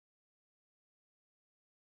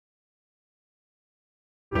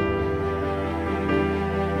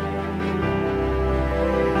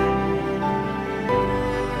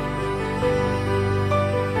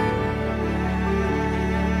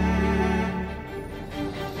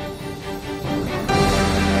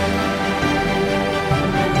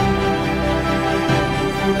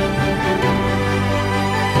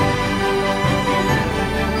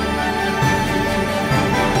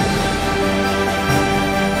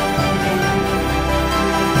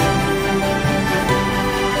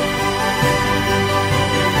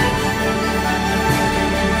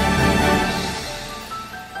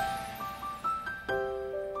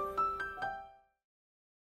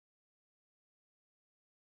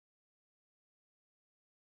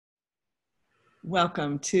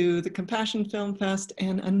Welcome to the Compassion Film Fest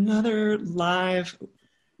and another live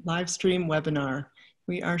stream webinar.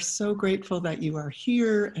 We are so grateful that you are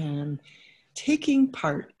here and taking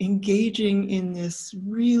part, engaging in this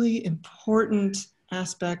really important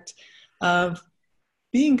aspect of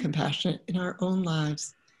being compassionate in our own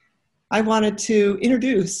lives. I wanted to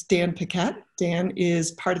introduce Dan Paquette. Dan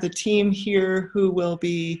is part of the team here who will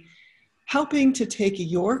be helping to take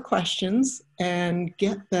your questions and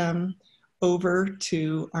get them over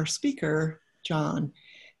to our speaker, John.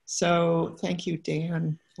 So thank you,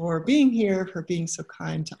 Dan, for being here, for being so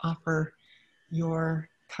kind to offer your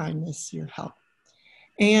kindness, your help.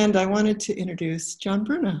 And I wanted to introduce John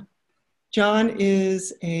Bruna. John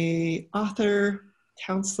is an author,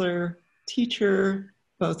 counselor, teacher,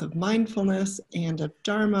 both of mindfulness and of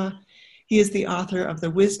Dharma. He is the author of The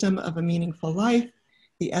Wisdom of a Meaningful Life,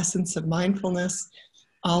 The Essence of Mindfulness,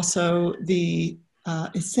 also the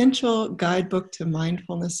Essential Guidebook to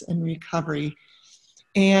Mindfulness and Recovery.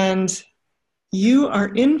 And you are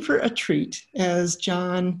in for a treat as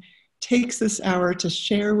John takes this hour to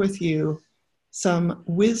share with you some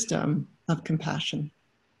wisdom of compassion.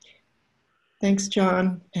 Thanks,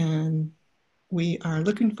 John, and we are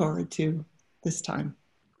looking forward to this time.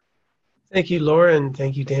 Thank you, Laura, and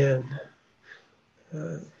thank you, Dan.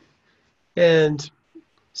 And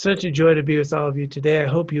such a joy to be with all of you today. I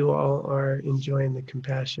hope you all are enjoying the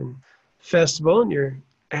Compassion Festival and you're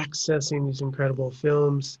accessing these incredible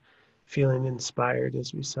films, feeling inspired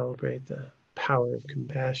as we celebrate the power of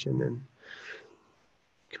compassion and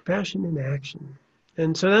compassion in action.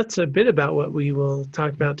 And so that's a bit about what we will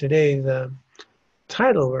talk about today. The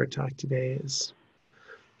title of our talk today is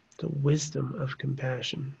The Wisdom of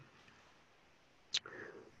Compassion.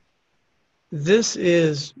 This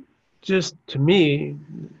is just, to me,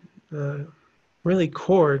 really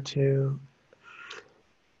core to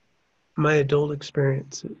my adult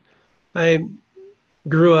experience. I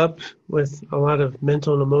grew up with a lot of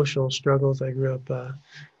mental and emotional struggles. I grew up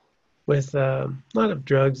with a lot of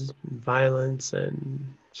drugs, and violence, and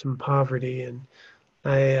some poverty, and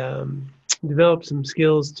I developed some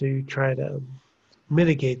skills to try to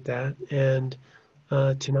mitigate that and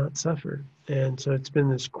to not suffer. And so it's been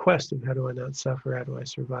this quest of how do I not suffer, how do I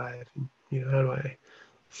survive, and how do I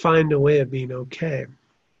find a way of being okay.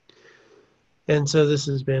 And so this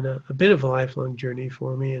has been a bit of a lifelong journey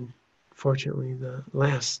for me, and fortunately the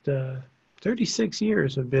last 36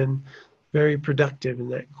 years have been very productive in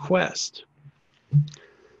that quest.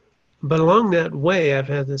 But along that way, I've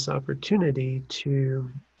had this opportunity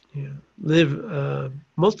to live a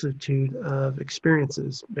multitude of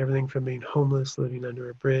experiences, everything from being homeless, living under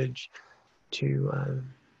a bridge, to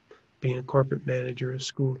being a corporate manager, a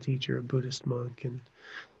school teacher, a Buddhist monk, and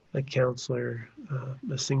a counselor,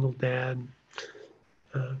 a single dad,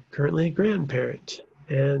 currently a grandparent,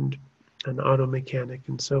 and an auto mechanic,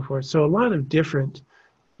 and so forth. So a lot of different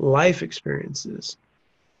life experiences.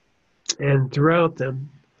 And throughout them,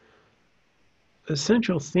 the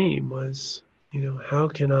central theme was, how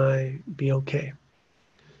can I be okay?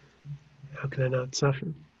 How can I not suffer?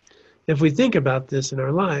 If we think about this in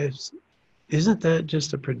our lives, isn't that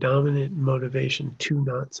just a predominant motivation to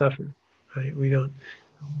not suffer, right? We don't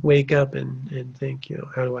wake up and think,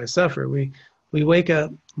 how do I suffer? We wake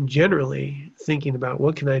up generally thinking about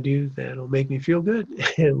what can I do that'll make me feel good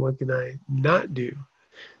and what can I not do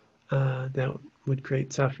that would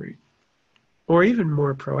create suffering? Or even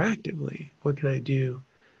more proactively, what can I do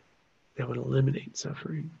that would eliminate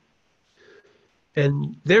suffering?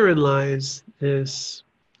 And therein lies this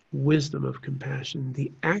wisdom of compassion,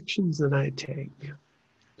 the actions that I take,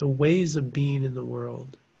 the ways of being in the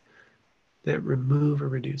world that remove or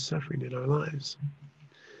reduce suffering in our lives.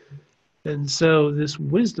 And so this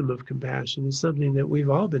wisdom of compassion is something that we've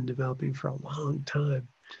all been developing for a long time.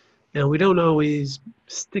 And we don't always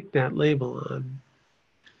stick that label on.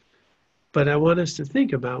 But I want us to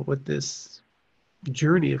think about what this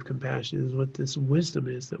journey of compassion is, what this wisdom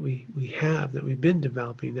is that we have, that we've been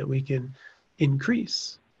developing, that we can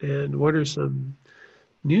increase. And what are some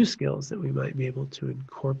new skills that we might be able to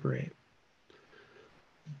incorporate?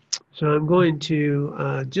 So I'm going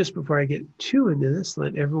to, just before I get too into this,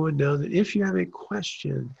 let everyone know that if you have a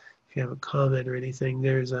question, if you have a comment or anything,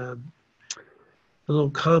 there's a little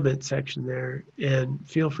comment section there, and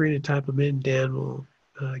feel free to type them in. Dan will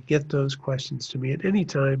get those questions to me at any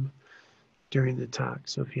time during the talk.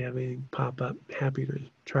 So if you have anything pop up, happy to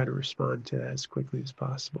try to respond to that as quickly as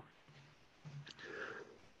possible.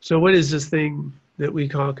 So what is this thing that we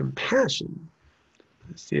call compassion?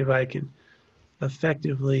 Let's see if I can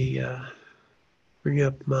effectively bring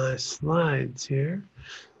up my slides here.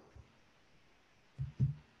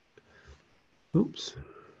 Oops,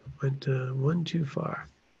 went one too far.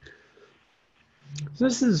 So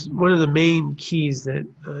this is one of the main keys that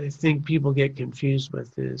I think people get confused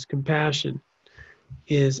with is compassion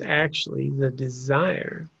is actually the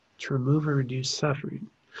desire to remove or reduce suffering.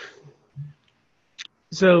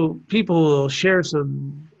 So people will share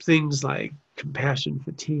some things like compassion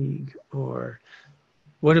fatigue, or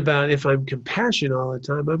what about if I'm compassionate all the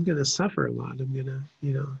time, I'm going to suffer a lot. I'm going to,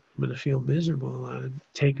 I'm going to feel miserable a lot and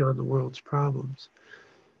take on the world's problems.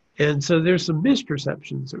 And so there's some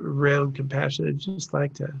misperceptions around compassion. I'd just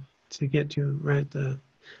like to get to right at the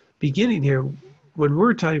beginning here. When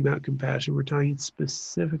we're talking about compassion, we're talking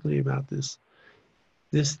specifically about this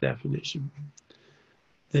definition,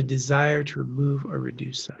 the desire to remove or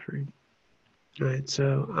reduce suffering. Right?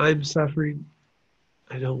 So I'm suffering.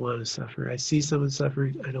 I don't want to suffer. I see someone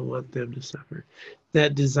suffering. I don't want them to suffer.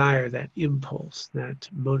 That desire, that impulse, that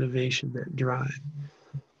motivation, that drive.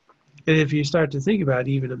 And if you start to think about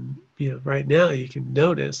it, even right now, you can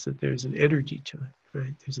notice that there's an energy to it.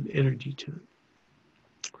 Right? There's an energy to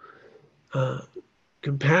it.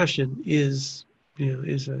 Compassion is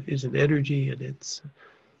is an energy, and it's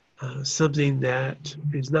something that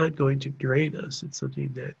is not going to drain us. It's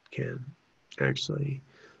something that can actually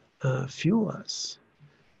fuel us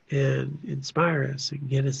and inspire us and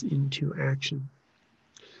get us into action.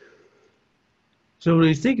 So when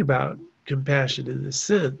we think about compassion in the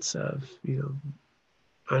sense of,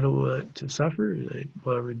 I don't want to suffer and I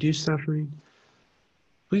want to reduce suffering,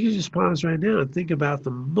 we can just pause right now and think about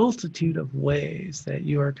the multitude of ways that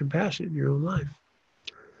you are compassionate in your own life.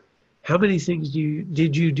 How many things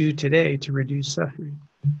did you do today to reduce suffering?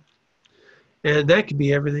 And that could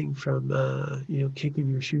be everything from, kicking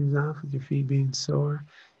your shoes off with your feet being sore.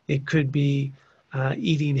 It could be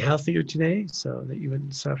eating healthier today so that you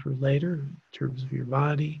wouldn't suffer later in terms of your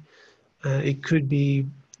body. It could be,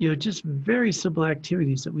 just very simple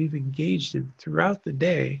activities that we've engaged in throughout the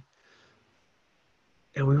day,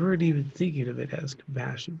 and we weren't even thinking of it as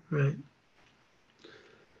compassion, right?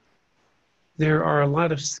 There are a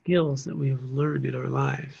lot of skills that we have learned in our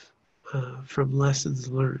life from lessons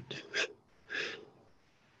learned.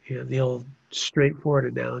 The old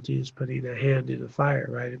straightforward analogy is putting a hand in a fire,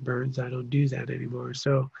 right? It burns. I don't do that anymore.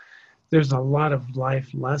 So there's a lot of life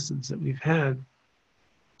lessons that we've had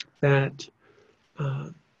that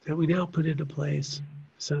that we now put into place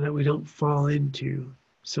so that we don't fall into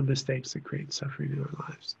some mistakes that create suffering in our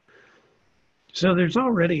lives. So there's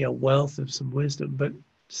already a wealth of some wisdom, but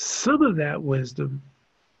some of that wisdom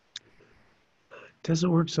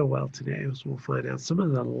doesn't work so well today, as we'll find out. Some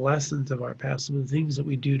of the lessons of our past, some of the things that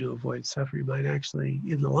we do to avoid suffering might actually,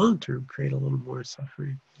 in the long term, create a little more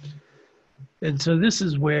suffering. And so this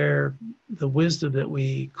is where the wisdom that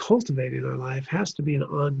we cultivate in our life has to be an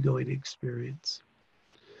ongoing experience.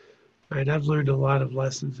 Right? I've learned a lot of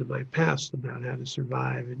lessons in my past about how to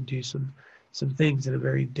survive and do some things in a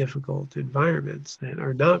very difficult environments that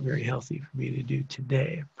are not very healthy for me to do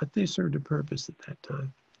today, but they served a purpose at that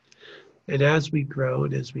time. And as we grow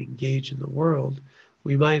and as we engage in the world,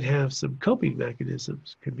 we might have some coping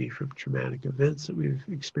mechanisms. Could be from traumatic events that we've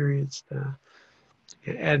experienced,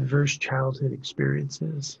 adverse childhood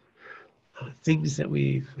experiences, things that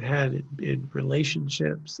we've had in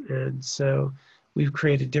relationships. And so we've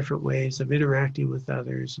created different ways of interacting with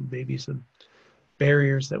others, and maybe some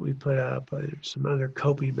barriers that we put up, some other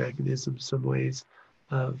coping mechanisms, some ways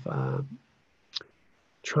of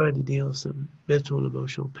trying to deal with some mental and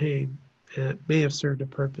emotional pain. That may have served a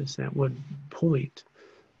purpose at one point,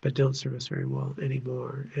 but don't serve us very well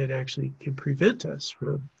anymore, and actually can prevent us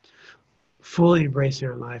from fully embracing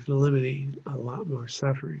our life and eliminating a lot more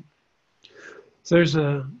suffering. So there's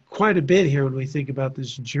quite a bit here when we think about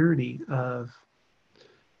this journey of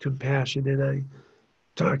compassion. And I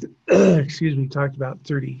talked about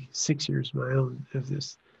 36 years of my own of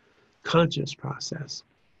this conscious process.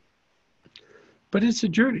 But it's a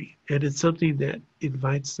journey, and it's something that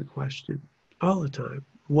invites the question all the time: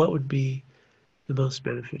 what would be the most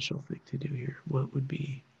beneficial thing to do here? What would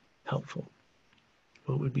be helpful?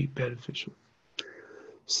 What would be beneficial?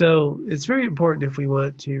 So it's very important, if we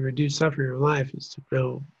want to reduce suffering in our life, is to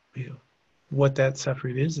know, what that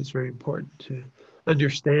suffering is. It's very important to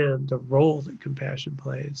understand the role that compassion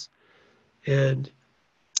plays, and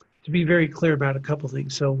to be very clear about a couple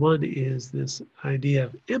things. So one is this idea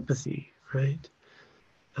of empathy, right?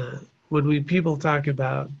 When people talk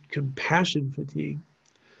about compassion fatigue,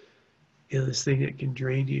 this thing that can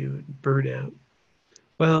drain you and burn out,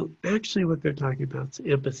 well, actually what they're talking about is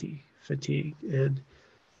empathy fatigue. And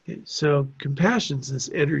so compassion is this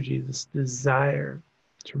energy, this desire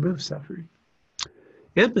to remove suffering.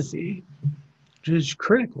 Empathy is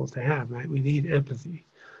critical to have, right? We need empathy.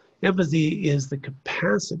 Empathy is the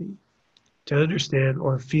capacity to understand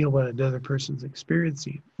or feel what another person's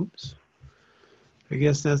experiencing. Oops. I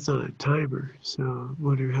guess that's on a timer, so I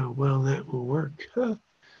wonder how well that will work. Huh.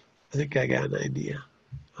 I think I got an idea.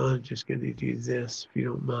 I'm just going to do this, if you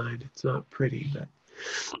don't mind. It's not pretty, but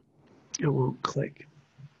it won't click.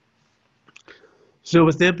 So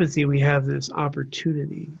with empathy, we have this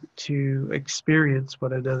opportunity to experience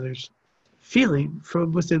what another's feeling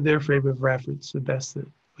from within their frame of reference the best that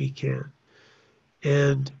we can,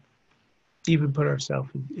 and even put ourselves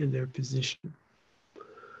in their position.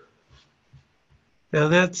 Now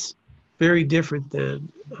that's very different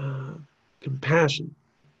than compassion.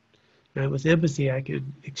 Now with empathy, I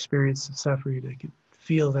can experience the suffering, I can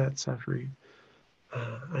feel that suffering,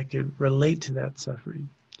 I can relate to that suffering.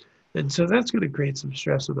 And so that's going to create some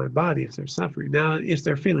stress in my body if they're suffering. Now, if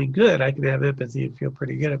they're feeling good, I can have empathy and feel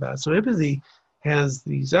pretty good about it. So empathy has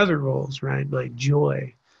these other roles, right? Like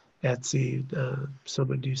joy at seeing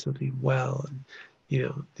someone do something well, and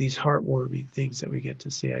these heartwarming things that we get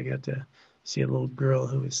to see. I got to see a little girl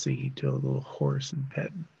who was singing to a little horse and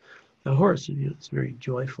petting the horse, and it's a very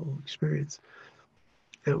joyful experience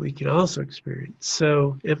that we can also experience.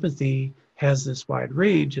 So empathy has this wide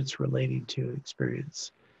range. It's relating to an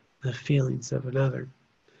experience, the feelings of another,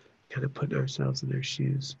 kind of putting ourselves in their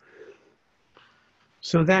shoes.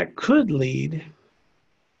 So that could lead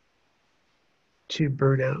to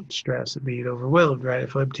burnout, stress, and being overwhelmed, right?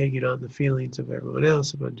 If I'm taking on the feelings of everyone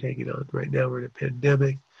else, if I'm taking on, right now we're in a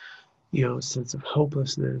pandemic, a sense of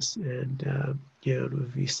hopelessness, and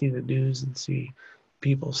if you see the news and see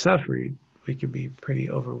people suffering, we can be pretty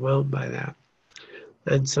overwhelmed by that.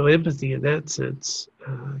 And so empathy in that sense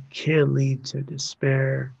can lead to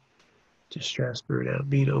despair, distress, burnout,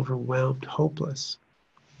 being overwhelmed, hopeless.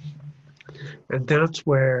 And that's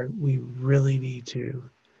where we really need to,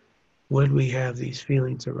 when we have these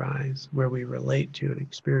feelings arise, where we relate to and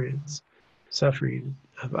experience suffering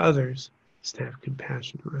of others, is to have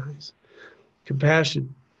compassion arise.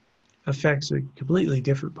 Compassion affects a completely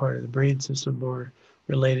different part of the brain system, more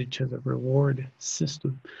related to the reward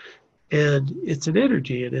system. And it's an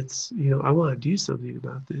energy, and it's, I want to do something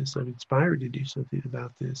about this. I'm inspired to do something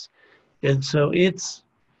about this. And so its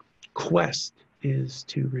quest is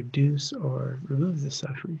to reduce or remove the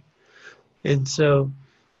suffering. And so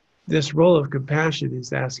this role of compassion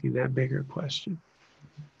is asking that bigger question.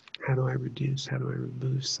 How do I reduce? How do I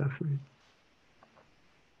remove suffering?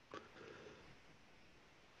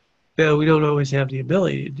 Now, we don't always have the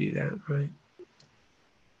ability to do that, right?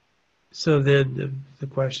 So then the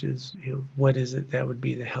question is, what is it that would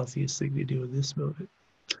be the healthiest thing to do in this moment?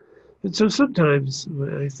 And so sometimes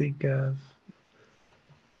when I think of,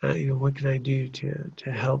 what can I do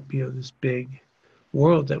to help, this big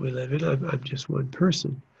world that we live in? I'm just one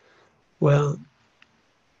person. Well,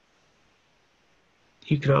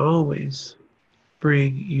 you can always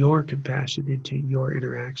bring your compassion into your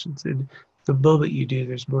interactions. And the moment you do,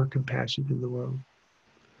 there's more compassion in the world.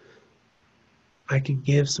 I can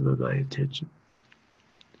give some of my attention.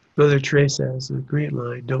 Mother Teresa has a great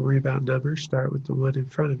line, don't worry about numbers, start with the one in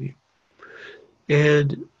front of you.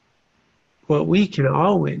 And what we can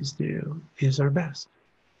always do is our best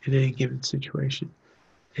in any given situation.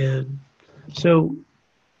 And so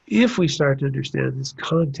if we start to understand this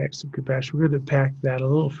context of compassion, we're going to pack that a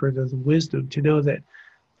little further with wisdom to know that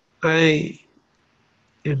I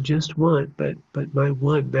am just one, but my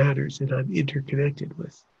one matters, and I'm interconnected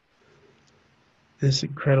with this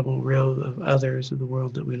incredible realm of others in the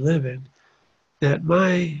world that we live in, that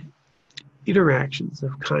my interactions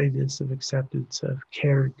of kindness, of acceptance, of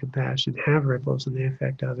care and compassion have ripples, and they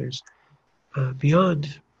affect others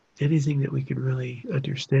beyond anything that we can really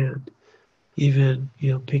understand. Even,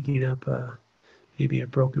 picking up maybe a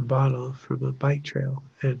broken bottle from a bike trail,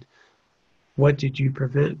 and what did you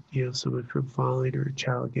prevent, someone from falling or a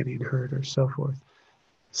child getting hurt or so forth.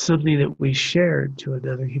 Something that we shared to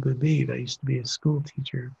another human being. I used to be a school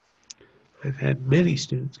teacher. I've had many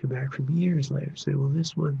students come back from years later say, well,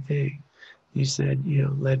 this one thing you said,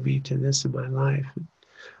 led me to this in my life.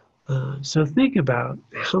 So think about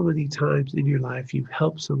how many times in your life you've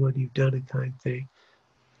helped someone, you've done a kind thing,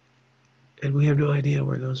 and we have no idea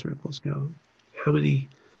where those ripples go. How many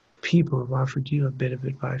people have offered you a bit of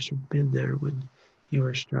advice or been there when you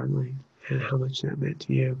were struggling, and how much that meant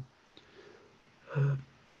to you.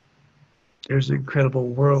 There's an incredible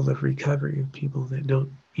world of recovery of people that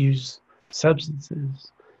don't use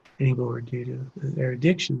substances anymore due to their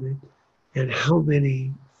addiction, and how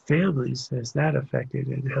many families has that affected,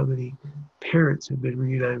 and how many parents have been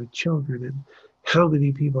reunited with children, and how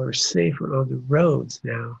many people are safer on the roads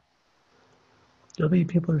now How many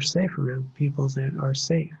people are safe around people that are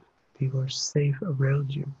safe? People are safe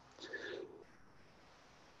around you.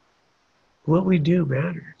 What we do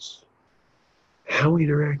matters. How we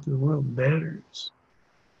interact in the world matters.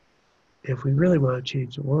 If we really want to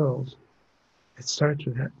change the world, it starts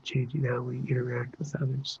with changing how we interact with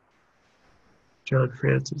others. John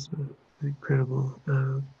Francis, an incredible,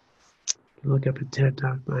 look up a TED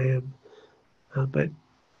Talk by him, but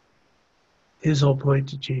his whole point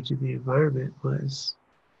to changing the environment was,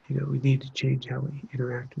 we need to change how we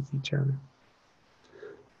interact with each other.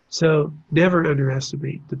 So never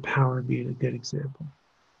underestimate the power of being a good example.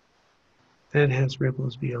 That has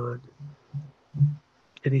ripples beyond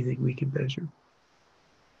anything we can measure.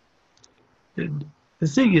 And the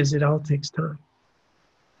thing is, it all takes time.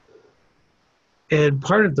 And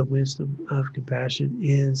part of the wisdom of compassion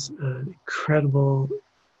is an incredible,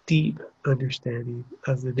 deep understanding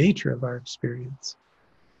of the nature of our experience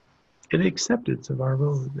and acceptance of our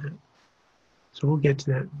role in that. So we'll get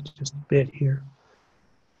to that in just a bit here.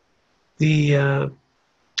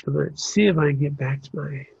 Let's see if I can get back to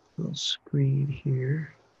my little screen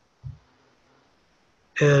here.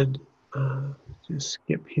 And just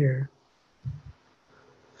skip here.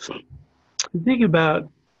 Think about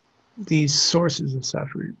these sources of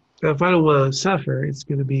suffering. Now, if I don't want to suffer, it's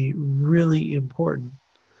going to be really important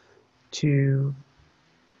to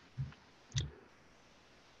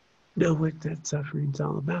know what that suffering's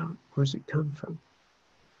all about. Where's it come from?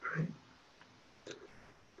 Right?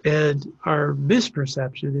 And our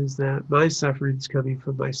misperception is that my suffering's coming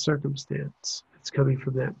from my circumstance. It's coming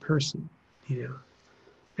from that person, And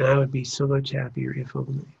I would be so much happier if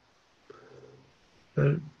only.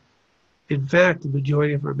 But in fact, the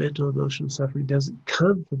majority of our mental and emotional suffering doesn't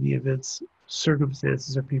come from the events,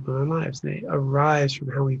 circumstances, or people in our lives. They arise from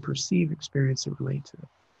how we perceive, experience, and relate to them.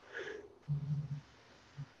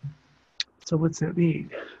 So what's that mean?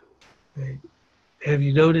 Right? Have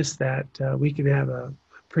you noticed that we can have a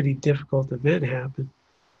pretty difficult event happen?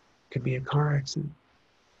 It could be a car accident.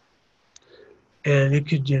 And it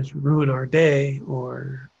could just ruin our day,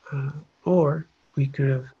 or we could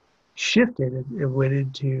have shifted and went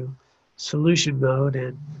into solution mode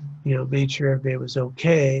and made sure everybody was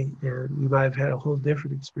okay, and we might have had a whole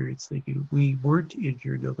different experience thinking we weren't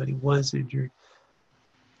injured, nobody was injured,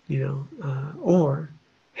 or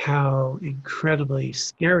how incredibly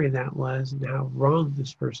scary that was and how wrong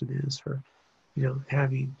this person is for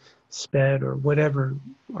having sped or whatever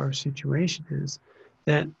our situation is.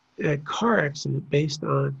 That a car accident, based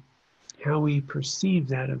on how we perceive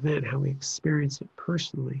that event, how we experience it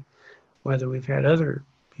personally, whether we've had other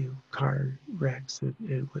car wrecks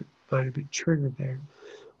and what might have been triggered there.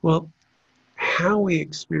 Well, how we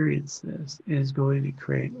experience this is going to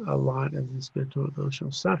create a lot of this mental and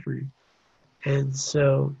emotional suffering. And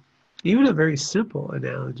so even a very simple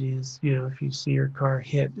analogy is, if you see your car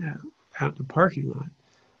hit out in the parking lot,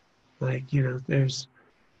 like, there's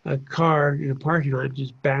a car in a parking lot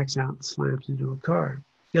just backs out and slams into a car.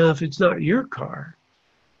 Now, if it's not your car,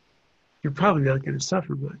 you're probably not going to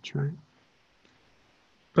suffer much, right?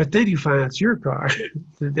 But then you find out it's your car,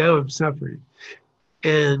 so now I'm suffering.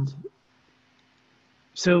 And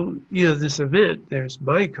so, this event, there's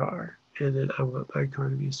my car, and then I want my car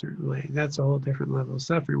to be a certain way. That's a whole different level of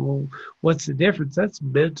suffering. Well, what's the difference? That's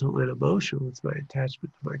mental and emotional. It's my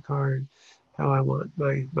attachment to my car and how I want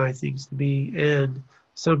my things to be, and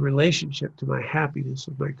some relationship to my happiness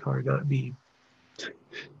with my car not being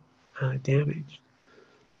damaged,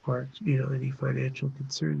 or any financial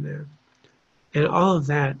concern there. And all of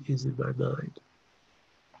that is in my mind.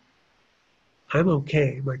 I'm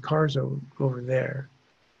okay. My car's over there.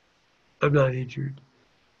 I'm not injured.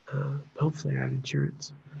 Hopefully I have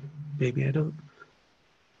insurance. Maybe I don't.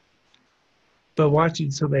 But watching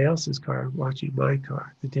somebody else's car, watching my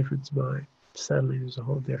car, the difference mine, suddenly there's a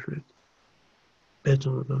whole different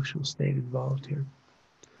mental and emotional state involved here.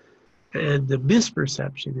 And the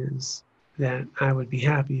misperception is that I would be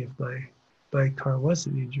happy if my car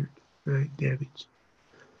wasn't injured, right, damaged.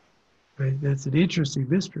 Right? That's an interesting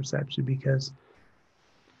misperception, because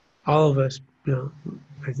all of us,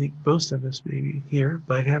 I think most of us maybe here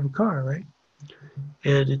might have a car, right?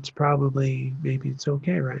 And it's probably, maybe it's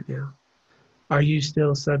okay right now. Are you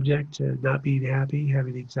still subject to not being happy,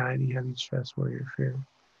 having anxiety, having stress, worry, or fear,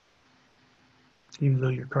 even though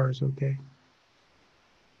your car is okay?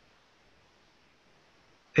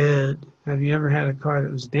 And have you ever had a car that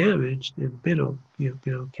was damaged and been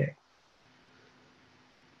okay?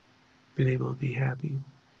 Been able to be happy?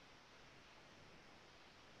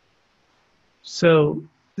 So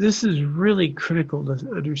this is really critical to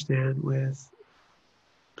understand with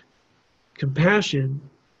compassion.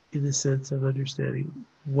 in the sense of understanding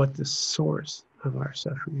what the source of our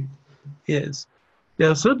suffering is.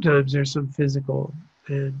 Now, sometimes there's some physical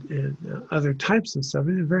and other types of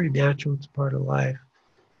suffering. They're very natural. It's part of life.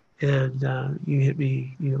 And you hit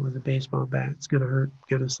me, with a baseball bat. It's going to hurt,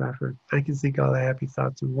 going to suffer. I can think all the happy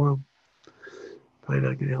thoughts in the world. Probably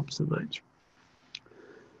not going to help so much.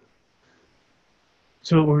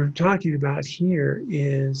 So what we're talking about here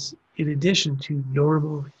is, in addition to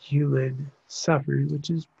normal human suffering, which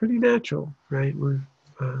is pretty natural, right? We're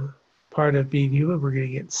part of being human. We're going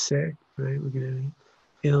to get sick, right? We're going to be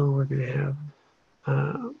ill. We're going to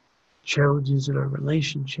have challenges in our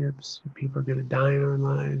relationships. People are going to die in our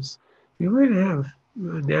lives. We're going to have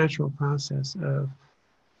a natural process of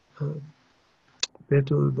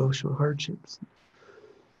mental and emotional hardships.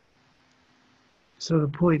 So the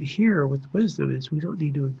point here with wisdom is we don't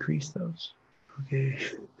need to increase those, okay?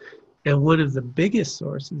 And one of the biggest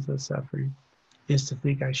sources of suffering is to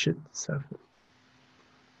think I shouldn't suffer.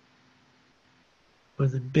 One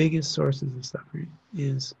of the biggest sources of suffering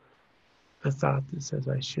is a thought that says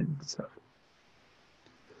I shouldn't suffer.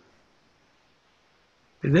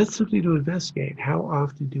 And that's something to investigate. How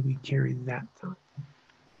often do we carry that thought?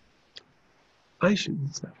 I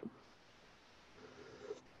shouldn't suffer.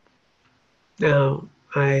 Now,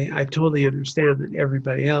 I totally understand that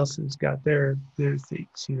everybody else has got their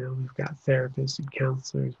things. We've got therapists and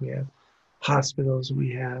counselors. We have hospitals.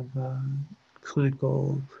 We have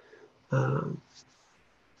clinical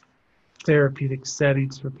therapeutic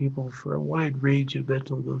settings for people for a wide range of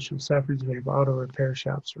mental and emotional sufferings. We have auto repair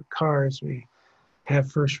shops for cars. We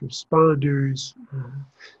have first responders.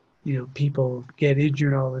 People get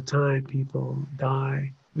injured all the time. People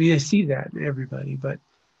die. I mean, I see that in everybody, but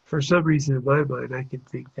for some reason in my mind, I can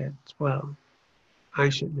think that, well, I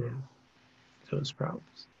shouldn't have those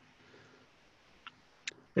problems.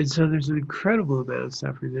 And so there's an incredible amount of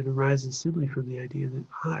suffering that arises simply from the idea that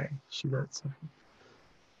I should not suffer.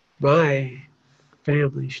 My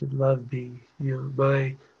family should love me.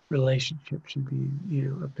 My relationship should be,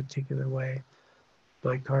 a particular way.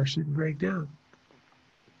 My car shouldn't break down.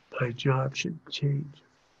 My job shouldn't change.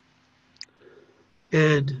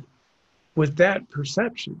 And with that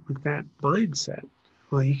perception, with that mindset,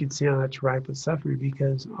 well, you can see how that's ripe with suffering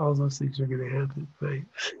because all those things are going to happen, right?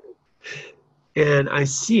 And I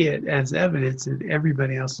see it as evidence in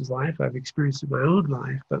everybody else's life. I've experienced it in my own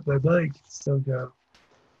life, but my mind can still go,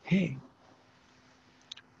 hey,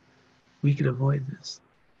 we can avoid this.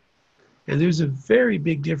 And there's a very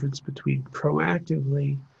big difference between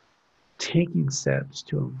proactively taking steps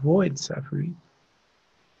to avoid suffering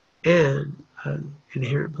and an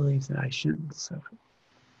inherent belief that I shouldn't suffer.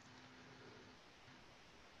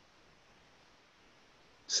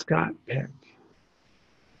 Scott Peck,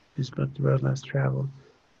 his book, The Road Less Traveled,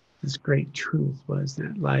 this great truth was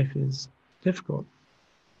that life is difficult.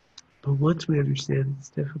 But once we understand it's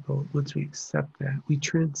difficult, once we accept that, we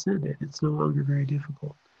transcend it. It's no longer very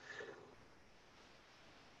difficult.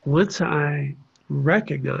 Once I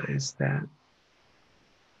recognize that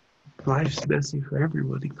life's messy for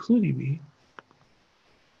everyone, including me,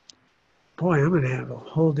 boy, I'm going to have a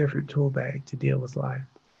whole different tool bag to deal with life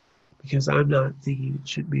because I'm not thinking it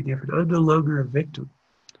should be different. I'm no longer a victim.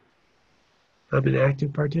 I'm an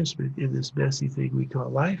active participant in this messy thing we call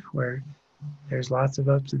life, where there's lots of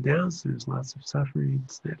ups and downs, there's lots of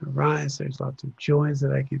sufferings that arise, there's lots of joys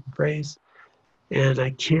that I can embrace, and I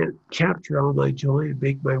can't capture all my joy and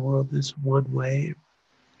make my world this one way,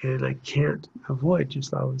 and I can't avoid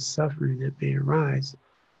just all the suffering that may arise.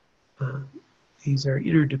 These are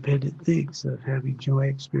interdependent things of having joy,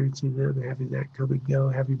 experiencing them, having that come and go,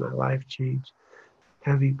 having my life change,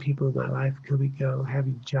 having people in my life come and go,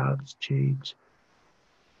 having jobs change.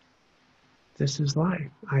 This is life.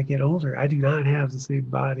 I get older. I do not have the same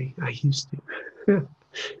body I used to.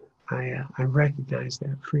 I recognize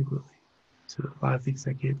that frequently. So a lot of things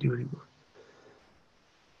I can't do anymore.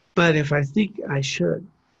 But if I think I should,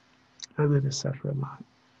 I'm going to suffer a lot.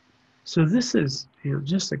 So this is,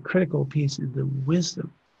 just a critical piece in the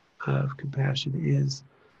wisdom of compassion is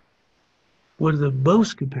one of the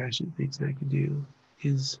most compassionate things I can do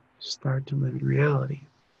is start to live in reality.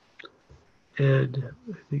 And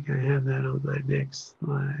I think I have that on my next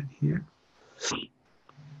slide here.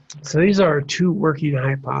 So these are our two working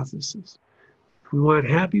hypotheses. If we want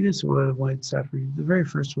happiness, we want to avoid suffering. The very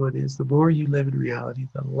first one is the more you live in reality,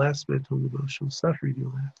 the less mental and emotional suffering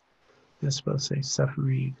you'll have. That's supposed to say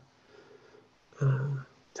suffering,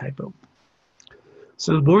 typo.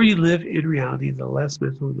 So the more you live in reality, the less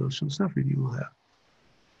mental and emotional suffering you will have.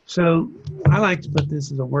 So I like to put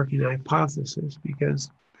this as a working hypothesis because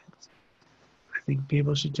I think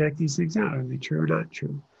people should check these things out. Are they true or not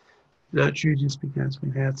true? Not true just because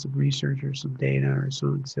we've had some research or some data or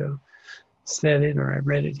so-and-so said it or I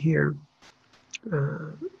read it here.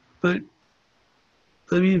 But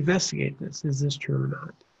let me investigate this. Is this true or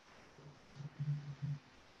not?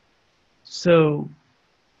 So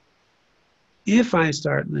if I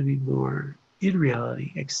start living more in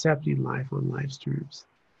reality, accepting life on life's terms,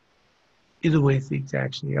 in the way things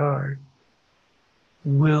actually are,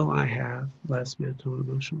 will I have less mental and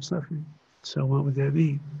emotional suffering? So what would that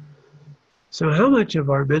mean? So how much of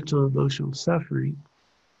our mental and emotional suffering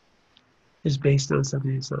is based on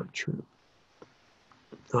something that's not true?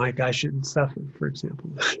 Like I shouldn't suffer, for example,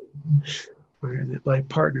 or that my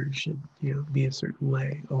partner should, be a certain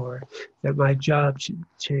way, or that my job should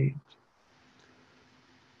change.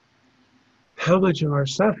 How much of our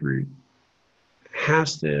suffering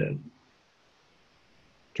has to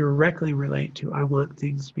directly relate to I want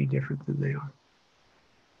things to be different than they are?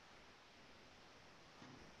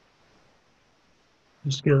 I'm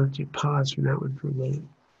just going to let you pause for that one for a minute.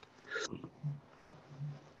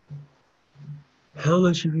 How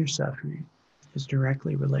much of your suffering is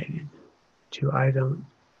directly related to I don't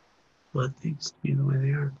want things to be the way they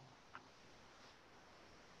are?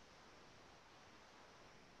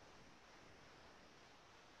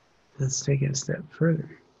 Let's take it a step further.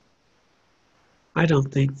 I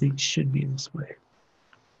don't think things should be this way.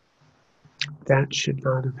 That should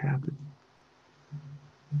not have happened.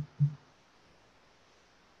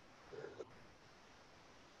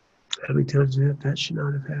 How many times that should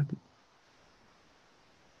not have happened?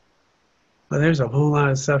 Well, there's a whole lot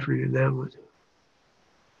of suffering in that one.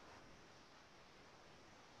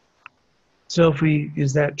 So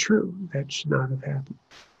is that true? That should not have happened.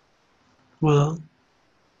 Well,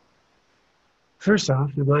 first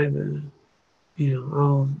off, am I the,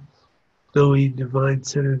 all-knowing divine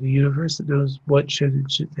center of the universe that knows what should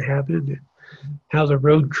and shouldn't happen, and how the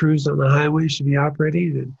road crews on the highway should be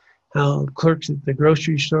operating, and how clerks at the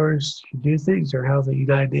grocery stores should do things, or how the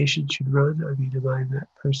United Nations should run? I mean, am I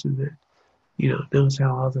that person that, knows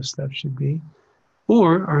how all this stuff should be?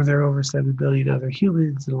 Or are there over 7 billion other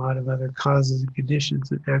humans and a lot of other causes and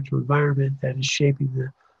conditions and natural environment that is shaping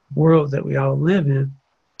the world that we all live in?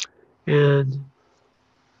 And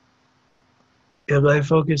am I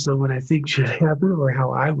focused on what I think should happen or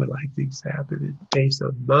how I would like things to happen based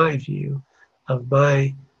on my view of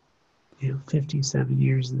my 57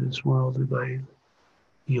 years in this world and my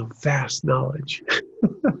vast knowledge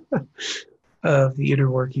of the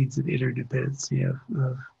inner workings and interdependency of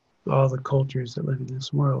all the cultures that live in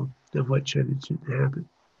this world, of what should and shouldn't happen?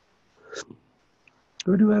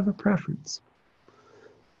 Or do I have a preference?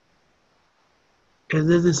 And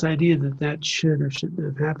then this idea that should or shouldn't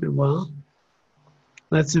have happened, well,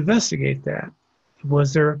 let's investigate that.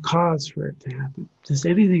 Was there a cause for it to happen? Does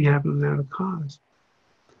anything happen without a cause?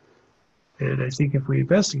 And I think if we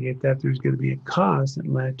investigate that, there's going to be a cause that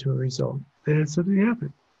led to a result. And something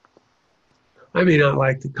happened. I may not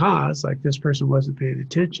like the cause, like this person wasn't paying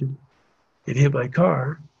attention and hit my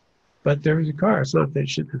car, but there was a car. It's not that it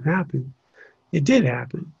shouldn't have happened. It did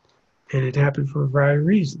happen. And it happened for a variety of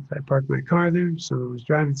reasons. I parked my car there, someone was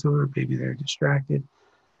driving somewhere, maybe they're distracted,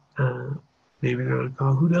 maybe they're on a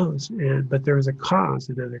call, who knows? But there was a cause,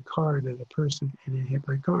 another car, another person, and it hit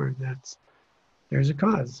my car. There's a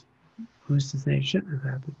cause. Who's to say it shouldn't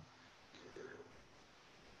have happened?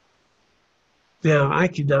 Now, I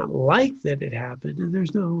could not like that it happened, and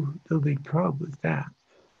there's no big problem with that.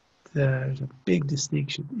 There's a big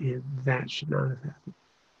distinction in that should not have happened.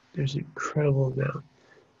 There's an incredible amount.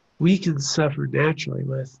 We can suffer naturally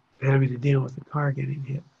with having to deal with the car getting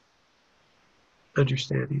hit,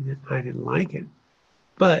 understanding that I didn't like it,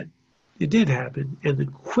 but it did happen, and the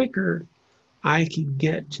quicker I can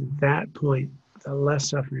get to that point, the less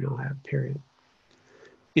suffering I'll have, period.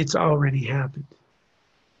 It's already happened.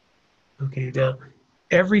 Okay, now,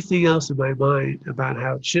 everything else in my mind about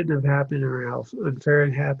how it shouldn't have happened or how unfair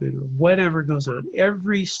it happened or whatever goes on,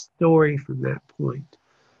 every story from that point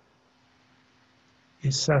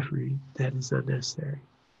is suffering that is unnecessary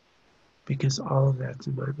because all of that's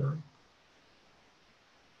in my mind.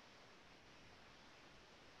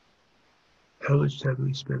 How much time do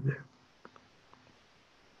we spend there?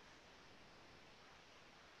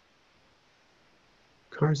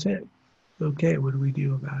 Car's hit. Okay, what do we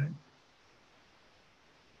do about it?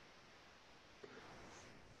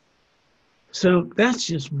 So that's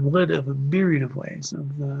just one of a myriad of ways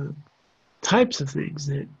of the types of things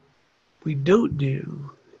that we don't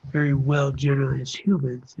do very well generally as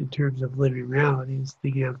humans in terms of living realities,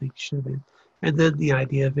 thinking how things should be. And then the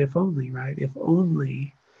idea of if only, right? If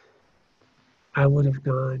only I would have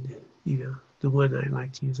gone, the one I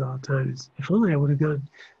like to use all the time is if only I would have gone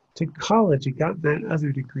to college and gotten that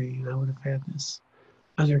other degree, and I would have had this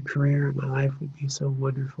other career, and my life would be so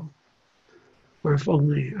wonderful. Or if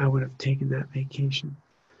only I would have taken that vacation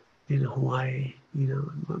in Hawaii, and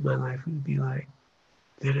what my life would be like,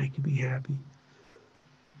 then I could be happy.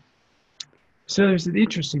 So there's an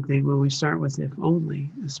interesting thing when we start with if only,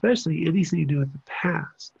 especially anything to do with the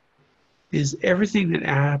past, is everything that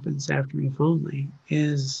happens after if only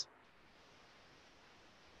is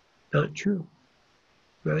not true,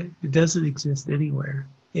 right? It doesn't exist anywhere.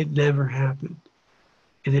 It never happened.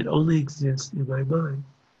 And it only exists in my mind.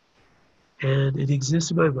 And it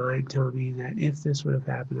exists in my mind telling me that if this would have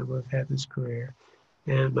happened, I would have had this career,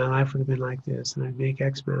 and my life would have been like this, and I'd make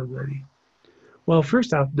X amount of money. Well,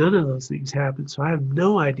 first off, none of those things happened, so I have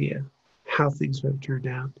no idea how things would have turned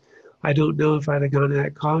out. I don't know if I'd have gone to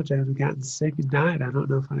that college, I would have gotten sick and died. I don't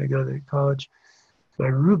know if I'd have gone to that college, my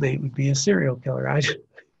roommate would be a serial killer.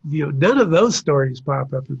 None of those stories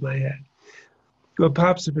pop up in my head. What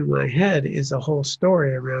pops up in my head is a whole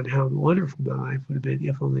story around how wonderful my life would have been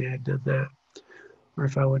if only I had done that, or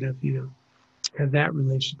if I would have, had that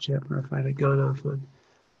relationship, or if I'd have gone off on,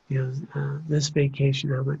 this vacation,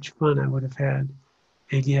 how much fun I would have had.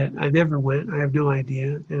 And yet I never went. I have no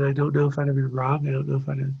idea. And I don't know if I'd have been robbed. I don't know if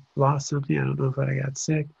I'd have lost something. I don't know if I'd have got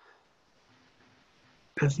sick.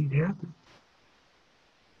 Nothing happened.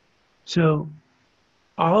 So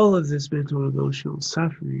all of this mental and emotional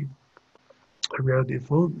suffering around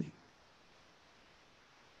if only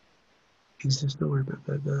exists nowhere but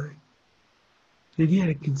my mind. And yet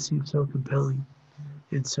it can seem so compelling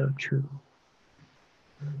and so true.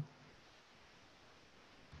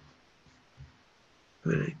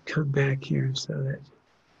 I'm going to come back here so that in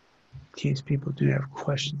case people do have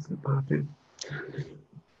questions that pop in.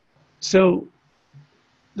 So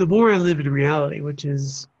the more I live in reality, which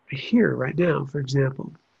is here right now, for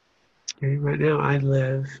example, okay, right now I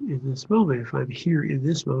live in this moment. If I'm here in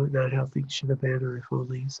this moment, not how things should have been or if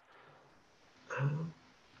only's,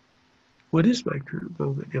 what is my current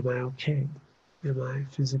moment? Am I okay? Am I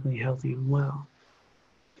physically healthy and well?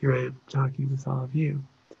 Here I am talking with all of you.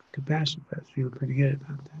 Compassion Fest, feeling pretty good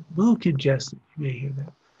about that. A little congested, you may hear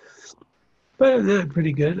that. But other than that,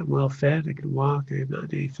 pretty good. I'm well fed. I can walk. I have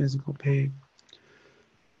not any physical pain.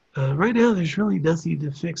 Right now, there's really nothing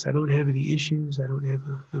to fix. I don't have any issues. I don't have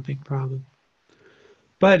a big problem.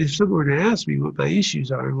 But if someone were to ask me what my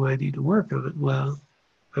issues are and what I need to work on, well,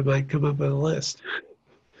 I might come up with a list.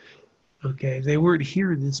 Okay, they weren't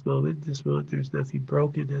here in this moment. This moment, there's nothing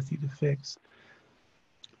broken, nothing to fix.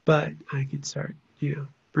 But I can start,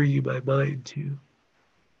 bringing my mind to,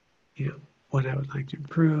 what I would like to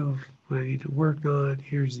improve, what I need to work on.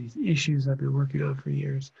 Here's these issues I've been working on for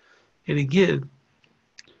years. And again,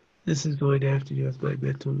 this is going to have to do with my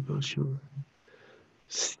mental and emotional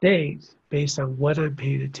state based on what I'm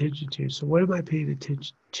paying attention to. So what am I paying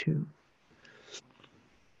attention to?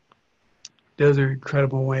 Another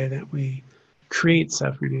incredible way that we create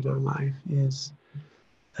suffering in our life is,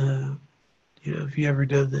 if you ever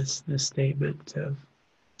done this statement of,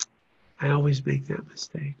 I always make that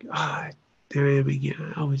mistake. There I am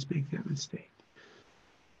again. I always make that mistake.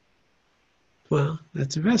 Well,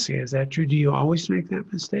 let's investigate. Is that true? Do you always make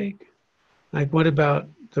that mistake? Like, what about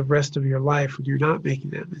the rest of your life when you're not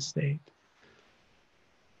making that mistake?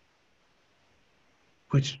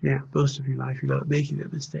 Which, most of your life you're not making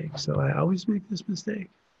that mistake. So I always make this mistake.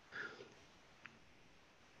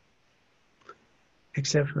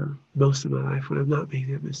 Except for most of my life when I'm not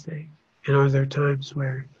making that mistake. And are there times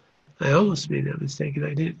where I almost made that mistake and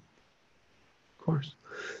I didn't? Of course.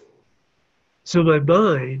 So my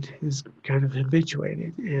mind is kind of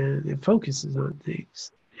habituated and it focuses on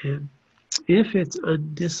things. And if it's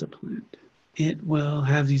undisciplined, it will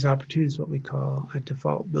have these opportunities, what we call a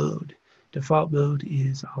default mode. Default mode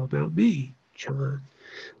is all about me, John.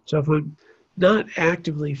 So if I'm not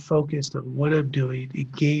actively focused on what I'm doing,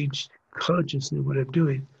 engaged consciously in what I'm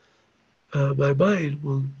doing, my mind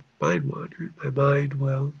will mind wander. My mind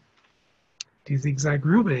will do things like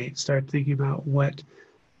ruminate, start thinking about what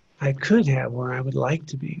I could have, where I would like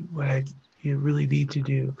to be, what I really need to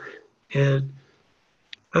do. And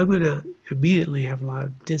I'm going to immediately have a lot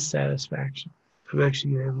of dissatisfaction. I'm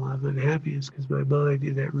actually going to have a lot of unhappiness because my mind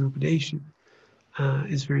in that rumination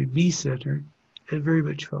is very me-centered and very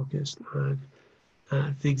much focused on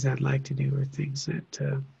things I'd like to do or things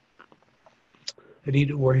that I need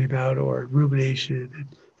to worry about or rumination.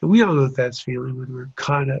 And we all know what that's feeling when we're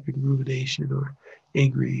caught up in rumination or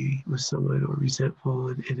angry with someone or resentful,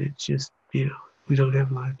 and it's just, we don't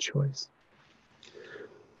have a lot of choice.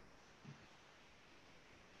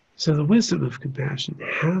 So the wisdom of compassion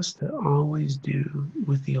has to always do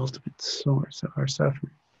with the ultimate source of our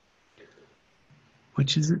suffering.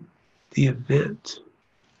 which isn't the event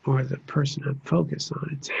or the person I'm focused on.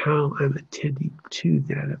 It's how I'm attending to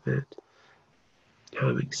that event, how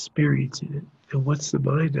I'm experiencing it, and what's the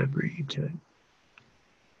mind I'm bringing to it.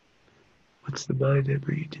 What's the mind I'm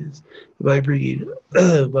bringing to this? Am I bringing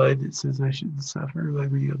a mind that says I shouldn't suffer? Am I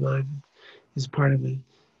bringing a mind that is part of an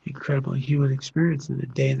incredible human experience in a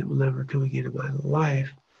day that will never come again in my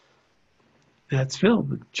life that's filled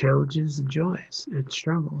with challenges and joys and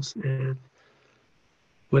struggles? And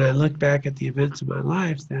when I look back at the events of my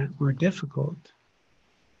life that were difficult,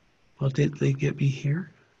 well, didn't they get me here?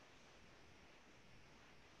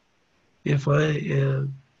 If I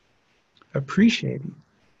am appreciating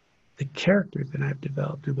the character that I've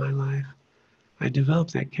developed in my life, I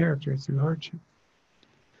developed that character through hardship.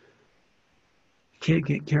 You can't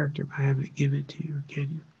get character by having it given to you,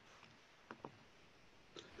 can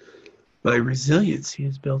you? My resiliency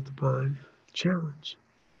is built upon challenge.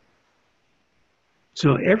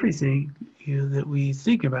 So everything that we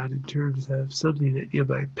think about in terms of something that in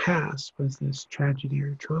my past was this tragedy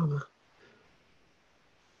or trauma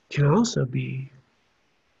can also be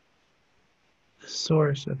the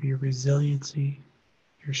source of your resiliency,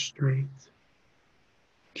 your strength,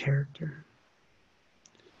 character.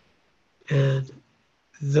 And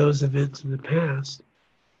those events in the past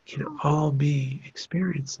can all be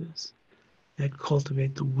experiences that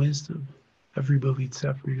cultivate the wisdom of removing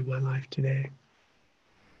suffering in my life today.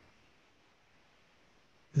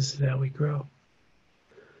 This is how we grow.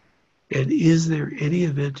 And is there any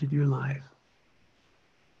event in your life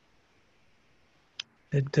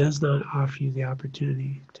that does not offer you the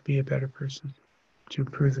opportunity to be a better person, to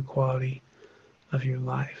improve the quality of your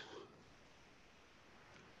life?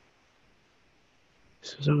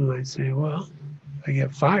 So someone might say, well, I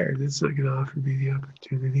get fired. That's not going to offer me the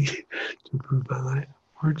opportunity to improve my life.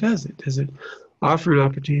 Or does it? Does it offer an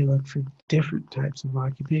opportunity to look for different types of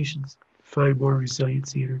occupations, find more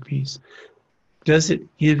resiliency and peace? Does it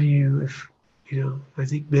give you, I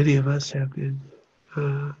think many of us have been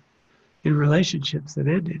in relationships that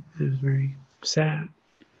ended. It was very sad,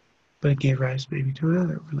 but it gave rise maybe to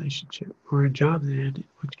another relationship, or a job that ended,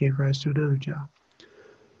 which gave rise to another job.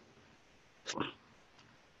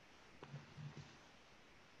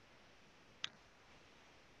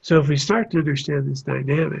 So if we start to understand this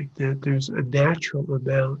dynamic, that there's a natural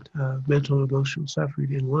amount of mental and emotional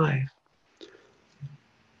suffering in life,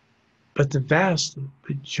 but the vast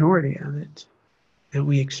majority of it that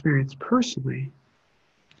we experience personally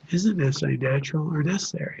isn't necessarily natural or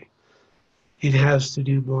necessary. It has to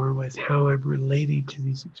do more with how I'm relating to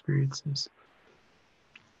these experiences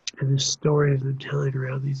and the stories I'm telling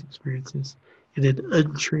around these experiences in an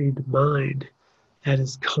untrained mind that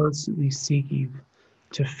is constantly seeking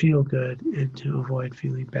to feel good and to avoid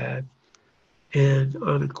feeling bad, and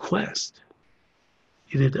on a quest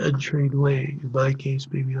in an untrained way. In my case,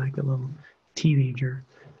 maybe like a little teenager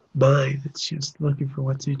mind that's just looking for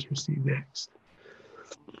what's interesting next.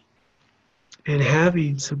 And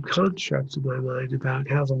having some constructs in my mind about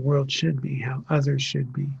how the world should be, how others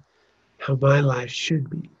should be, how my life should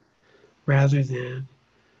be, rather than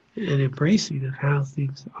an embracing of how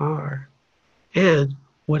things are. And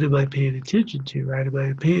what am I paying attention to, right? Am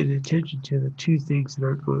I paying attention to the two things that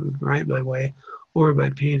aren't going right my way, or am I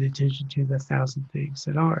paying attention to the 1,000 things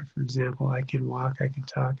that are? For example, I can walk, I can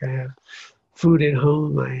talk, I have food at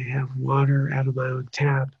home, I have water out of my own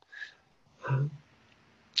tap.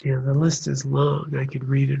 The list is long. I can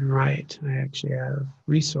read and write. I actually have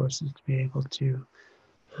resources to be able to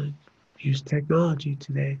use technology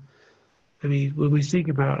today. I mean, when we think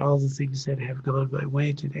about all the things that have gone my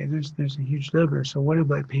way today, there's a huge number. So what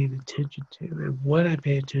am I paying attention to? And what I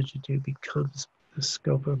pay attention to becomes the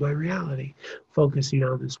scope of my reality, focusing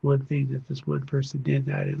on this one thing that this one person did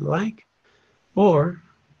that I didn't like, or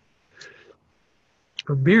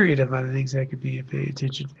a myriad of other things I could be paying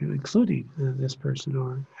attention to, including this person,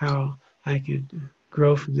 or how I could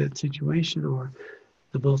grow from that situation, or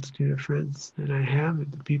the multitude of friends that I have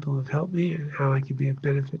and the people who have helped me, and how I can be of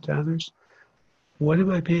benefit to others. What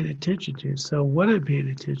am I paying attention to? So what I'm paying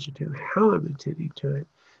attention to, how I'm attending to it,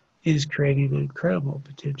 is creating an incredible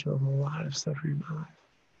potential of a lot of suffering in my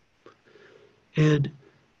life. And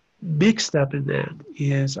mixed up in that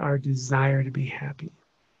is our desire to be happy.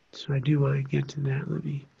 So I do want to get to that. Let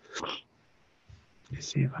me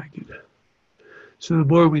see if I can. So the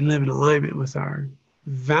more we live in alignment with our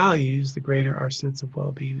values, the greater our sense of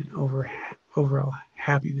well-being and overall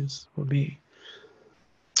happiness will be.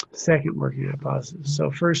 Second working hypothesis.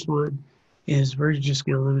 So first one is we're just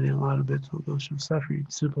going to eliminate a lot of mental emotional suffering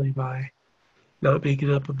simply by not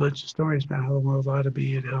making up a bunch of stories about how the world ought to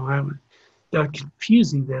be and how I would not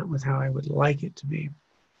confusing that with how I would like it to be.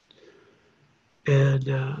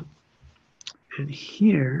 And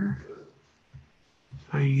here,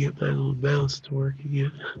 if I can get my little mouse to work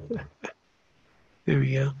again. There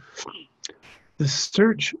we go. The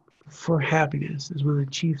search for happiness is one of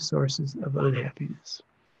the chief sources of unhappiness.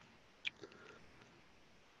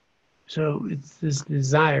 So it's this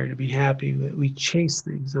desire to be happy that we chase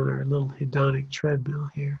things on our little hedonic treadmill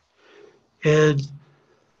here. And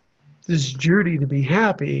this journey to be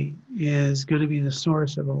happy is going to be the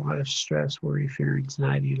source of a lot of stress, worry, fear,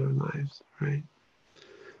 anxiety in our lives, right?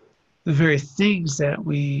 The very things that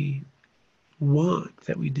we want,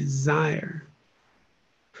 that we desire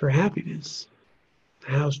for happiness,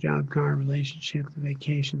 the house, job, car, relationship, the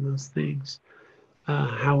vacation, those things,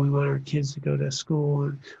 how we want our kids to go to school,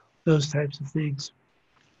 and those types of things.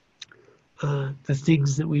 The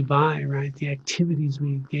things that we buy, right? The activities we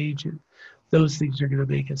engage in, those things are going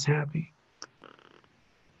to make us happy.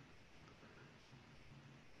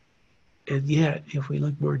 And yet, if we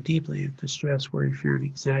look more deeply at the stress, worry, fear, and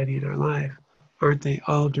anxiety in our life, aren't they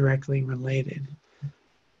all directly related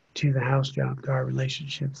to the house, job, car,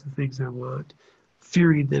 relationships, the things I want?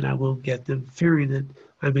 Fearing that I won't get them, fearing that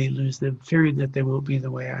I may lose them, fearing that they won't be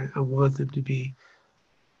the way I want them to be,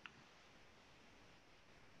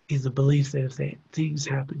 is the belief that if things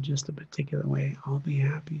happen just a particular way, I'll be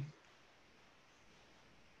happy.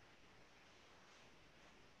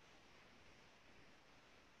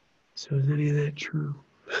 So is any of that true?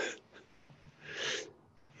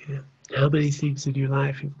 Yeah. How many things in your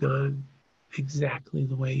life have gone exactly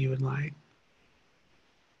the way you would like?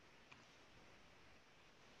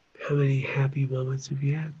 How many happy moments have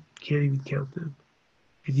you had? Can't even count them.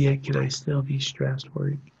 And yet, can I still be stressed,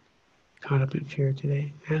 worried, caught up in fear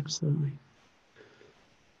today? Absolutely.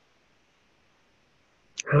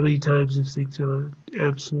 How many times have things gone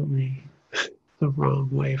absolutely the wrong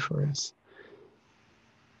way for us?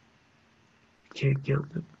 Can't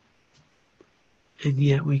count them. And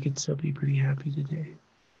yet, we can still be pretty happy today.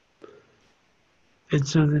 And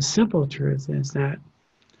so the simple truth is that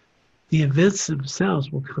the events themselves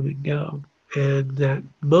will come and go. And that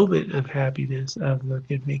moment of happiness, of the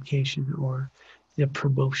good vacation or the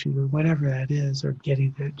promotion or whatever that is, or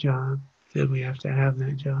getting that job, then we have to have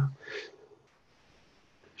that job,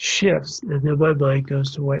 shifts. And then my mind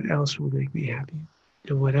goes to what else will make me happy,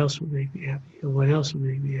 and what else will make me happy, and what else will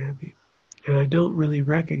make me happy. And I don't really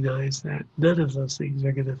recognize that none of those things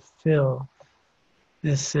are going to fill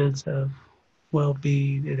this sense of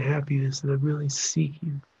well-being and happiness that I'm really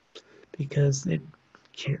seeking, because it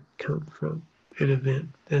can't come from an event.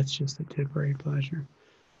 That's just a temporary pleasure.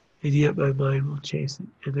 And yet my mind will chase it.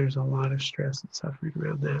 And there's a lot of stress and suffering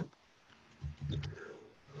around that.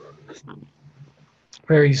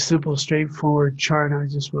 Very simple, straightforward chart I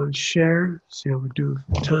just want to share. See how we're doing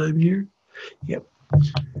for time here. Yep.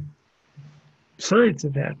 Science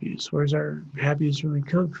of happiness. Where's our happiness really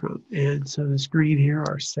come from? And so this green here,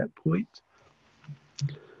 our set point.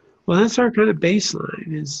 Well, that's our kind of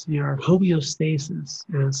baseline, is our homeostasis.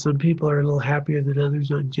 And some people are a little happier than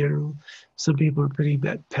others in general. Some people are pretty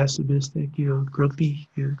pessimistic, grumpy,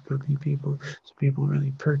 grumpy people. Some people are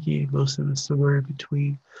really perky, most of us somewhere in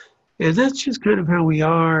between. And that's just kind of how we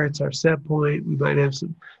are. It's our set point. We might have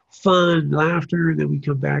some fun, laughter, and then we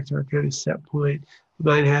come back to our kind of set point. We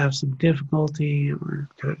might have some difficulty, and we're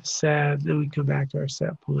kind of sad, then we come back to our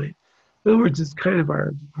set point. In other words, it's kind of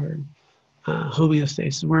our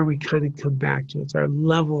homeostasis, where we kind of come back to. It's our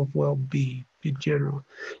level of well-being in general.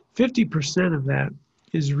 50% of that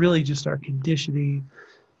is really just our conditioning.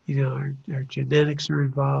 Our genetics are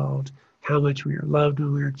involved, how much we are loved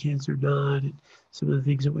when we were kids or not, and some of the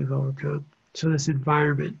things that we've overcome. So this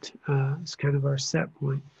environment is kind of our set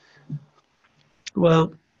point.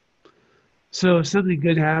 Well, so if something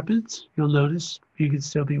good happens, you'll notice you can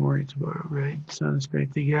still be worried tomorrow, right? So this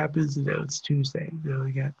great thing happens, and now it's Tuesday. Now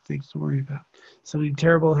I got things to worry about. Something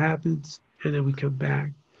terrible happens, and then we come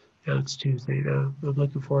back. Now it's Tuesday. Now I'm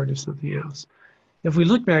looking forward to something else. If we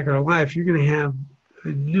look back at our life, you're going to have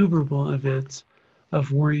innumerable events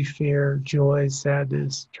of worry, fear, joy,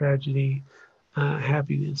 sadness, tragedy,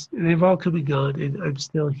 happiness. And they've all come and gone, and I'm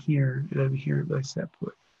still here, and I'm here at my set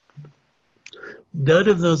point. None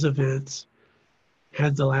of those events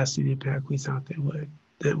had the lasting impact we thought they would,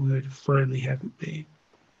 that we would finally have it made.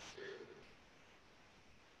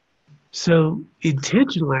 So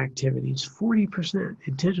intentional activities, 40%.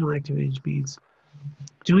 Intentional activities means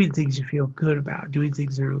doing things you feel good about, doing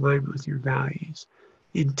things that are in alignment with your values.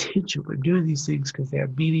 Intentional. I'm doing these things because they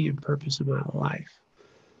have meaning and purpose in my life.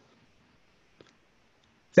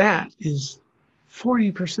 That is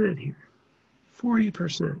 40% here.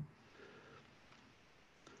 40%.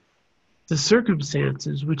 The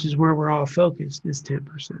circumstances, which is where we're all focused, is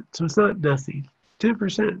 10%. So it's not nothing.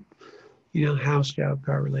 10%, house, job,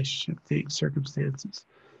 car, relationship, things, circumstances.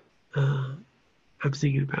 I'm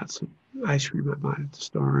thinking about some ice cream I bought at the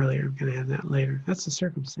store earlier. I'm going to have that later. That's a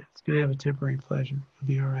circumstance. It's going to have a temporary pleasure. It'll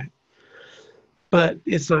be all right. But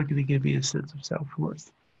it's not going to give me a sense of self-worth.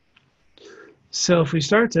 So if we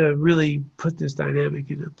start to really put this dynamic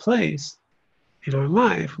into place in our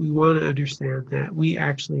life, we want to understand that we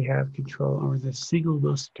actually have control over the single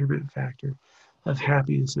most determinant factor of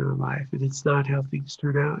happiness in our life. And it's not how things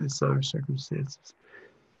turn out. It's not our circumstances.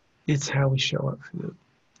 It's how we show up for them.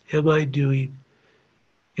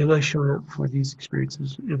 Am I showing up for these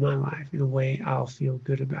experiences in my life in a way I'll feel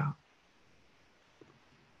good about,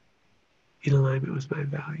 in alignment with my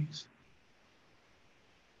values?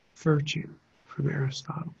 Virtue from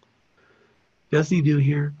Aristotle. Nothing new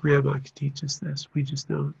here. Grandma can teach us this. We just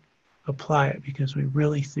don't apply it because we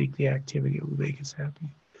really think the activity will make us happy,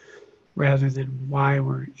 rather than why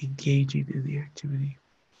we're engaging in the activity,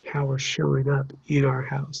 how we're showing up in our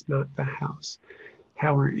house, not the house,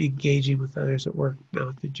 how we're engaging with others at work,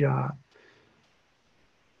 not the job,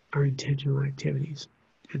 our intentional activities.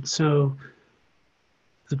 And so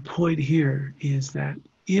the point here is that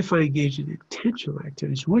if I engage in intentional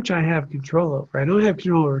activities, which I have control over, I don't have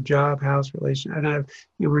control over job, house, relation. I don't have,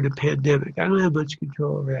 we're in a pandemic. I don't have much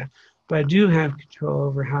control over that, but I do have control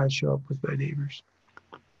over how I show up with my neighbors.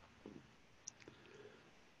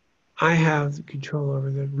 I have control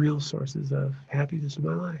over the real sources of happiness in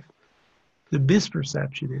my life. The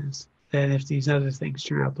misperception is that if these other things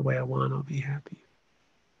turn out the way I want, I'll be happy.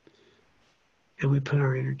 And we put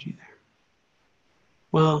our energy there.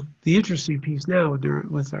 Well, the interesting piece now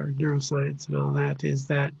with our neuroscience and all that is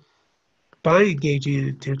that by engaging in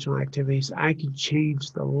intentional activities, I can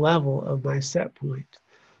change the level of my set point.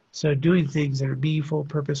 So doing things that are meaningful,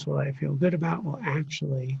 purposeful, I feel good about will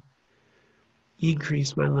actually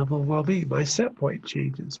increase my level of well-being. My set point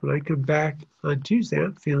changes. When I come back on Tuesday,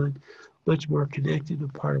 I'm feeling much more connected, a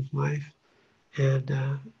part of life, and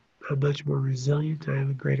I'm much more resilient. I have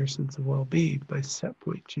a greater sense of well-being. My set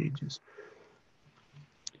point changes.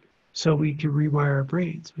 So we can rewire our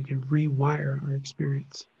brains. We can rewire our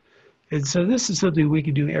experience. And so this is something we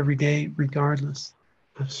can do every day, regardless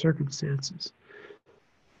of circumstances.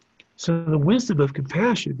 So the wisdom of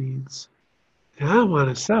compassion means that I don't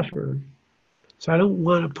want to suffer. So I don't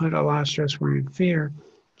want to put a lot of stress, worry, and fear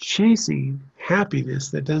chasing happiness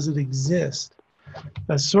that doesn't exist,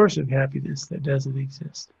 a source of happiness that doesn't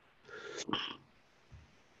exist.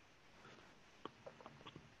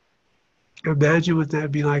 Imagine what that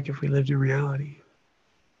would be like if we lived in reality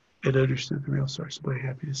and understood the real source of my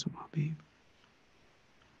happiness and well-being.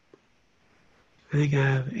 I think I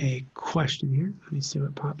have a question here. Let me see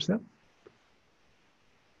what pops up.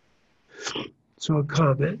 So a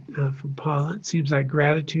comment from Paula. It seems like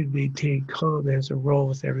gratitude, maintaining calm has a role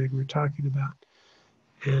with everything we're talking about.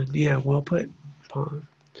 And yeah, well put, Paula.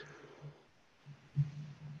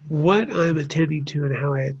 What I'm attending to and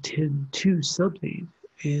how I attend to something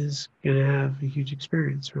is going to have a huge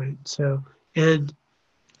experience, right? So, and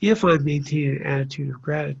if I'm maintaining an attitude of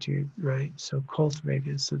gratitude, right? So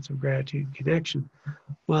cultivating a sense of gratitude and connection,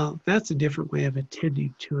 well, that's a different way of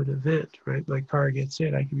attending to an event, right? My car gets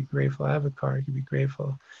hit. I can be grateful I have a car. I can be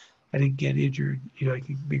grateful I didn't get injured. I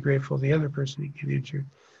can be grateful the other person didn't get injured.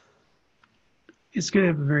 It's going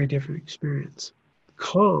to have a very different experience.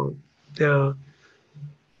 Calm. Now,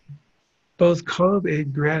 both calm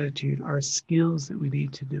and gratitude are skills that we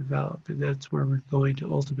need to develop, and that's where we're going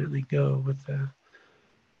to ultimately go with the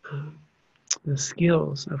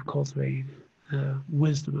skills of cultivating the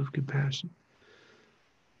wisdom of compassion.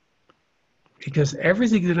 Because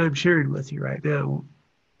everything that I'm sharing with you right now,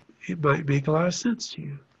 it might make a lot of sense to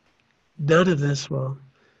you. None of this will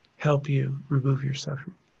help you remove your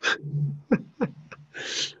suffering.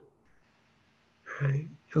 Right?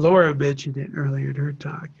 Laura mentioned it earlier in her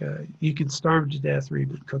talk. You can starve to death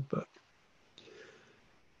reading the cookbook.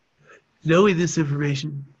 Knowing this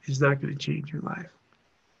information is not going to change your life.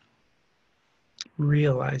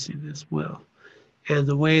 Realizing this will. And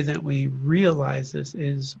the way that we realize this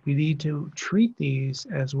is we need to treat these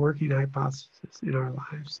as working hypotheses in our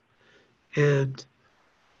lives and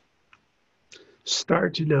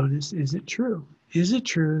start to notice, is it true? Is it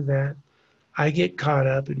true that I get caught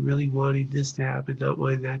up in really wanting this to happen, not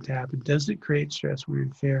wanting that to happen? Does it create stress, worry,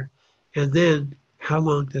 and fear? And then how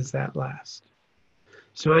long does that last?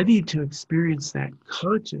 So I need to experience that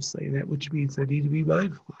consciously, which means I need to be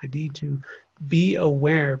mindful. I need to be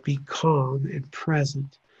aware, be calm and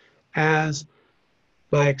present as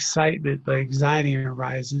my excitement, my anxiety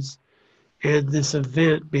arises, and this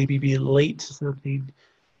event, maybe being late to something,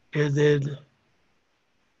 and then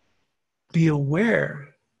be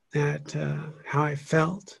aware that how I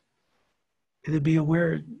felt, and then be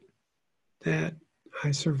aware that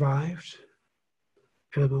I survived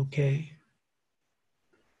and I'm okay,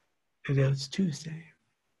 and now it's Tuesday.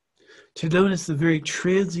 To notice the very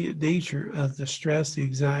transient nature of the stress, the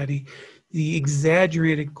anxiety, the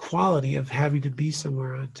exaggerated quality of having to be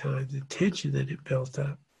somewhere on time, the tension that it built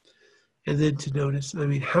up. And then to notice, I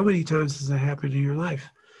mean, how many times has that happened in your life?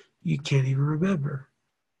 You can't even remember.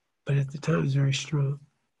 But at the time, it was very strong.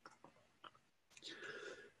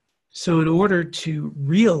 So in order to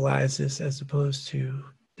realize this, as opposed to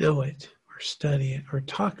know it or study it or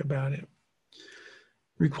talk about it,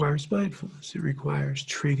 requires mindfulness. It requires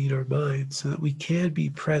training our minds so that we can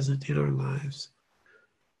be present in our lives,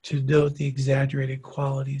 to note the exaggerated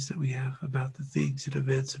qualities that we have about the things and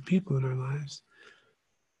events and people in our lives,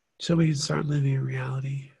 so we can start living in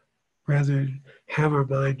reality rather than have our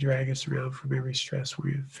mind drag us around from every stress,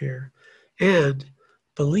 worry, and fear, and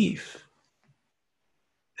belief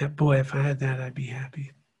that, boy, if I had that, I'd be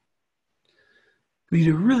happy. I mean,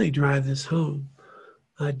 to really drive this home,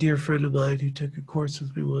 a dear friend of mine who took a course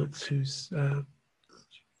with me once, who's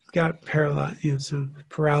got paralyzed, some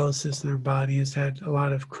paralysis in her body, has had a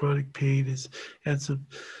lot of chronic pain, has had some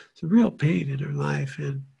real pain in her life,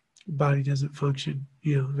 and her body doesn't function,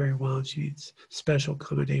 very well, and she needs special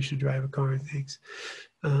accommodation to drive a car and things.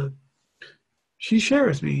 She shared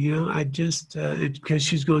with me, I just, because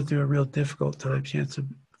she's going through a real difficult time. She had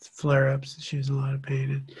some flare-ups, she was in a lot of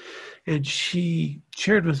pain, and she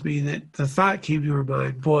shared with me that the thought came to her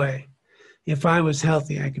mind, boy, if I was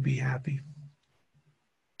healthy, I could be happy.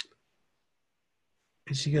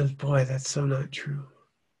 And she goes, boy, that's so not true.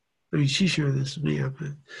 I mean, she shared this with me.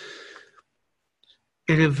 And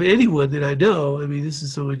if anyone that I know, I mean, this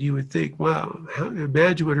is someone you would think, wow,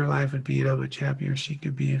 imagine what her life would be and how much happier she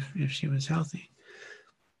could be if she was healthy.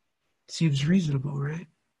 Seems reasonable, right?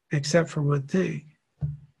 Except for one thing.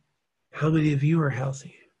 How many of you are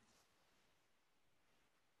healthy?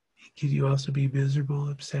 Can you also be miserable,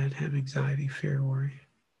 upset, have anxiety, fear, worry?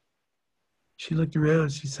 She looked around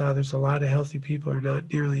and she saw there's a lot of healthy people who are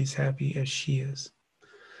not nearly as happy as she is.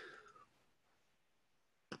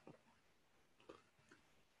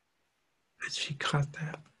 And she caught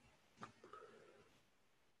that.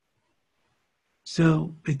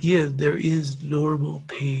 So again, there is normal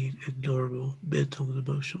pain and normal mental and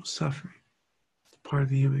emotional suffering. It's part of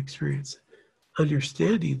the human experience.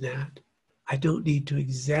 Understanding that, I don't need to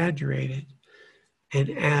exaggerate it and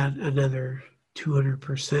add another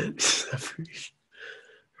 200% suffering,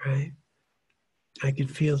 right? I can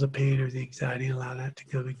feel the pain or the anxiety and allow that to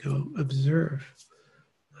come and go. Observe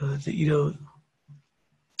that,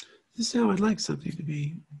 this is how I'd like something to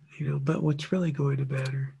be, but what's really going to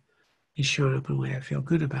matter is showing up in a way I feel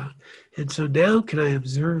good about. And so now can I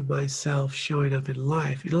observe myself showing up in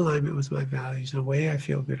life in alignment with my values in a way I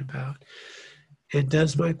feel good about? And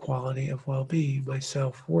does my quality of well-being, my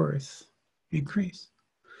self-worth, increase?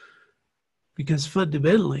 Because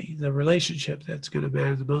fundamentally, the relationship that's going to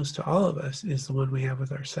matter the most to all of us is the one we have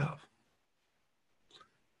with ourselves.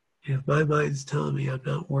 If my mind's telling me I'm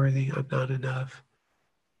not worthy, I'm not enough,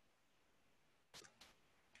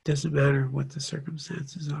 it doesn't matter what the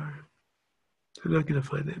circumstances are. I'm not going to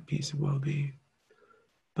find that peace and well-being.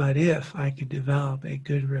 But if I can develop a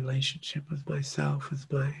good relationship with myself,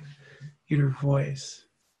 with my inner voice,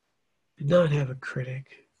 and not have a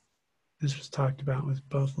critic, this was talked about with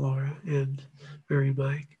both Laura and Mary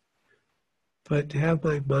Mike, but to have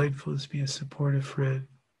my mindfulness be a supportive friend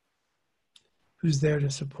who's there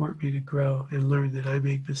to support me to grow and learn that I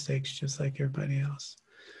make mistakes just like everybody else.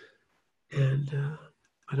 And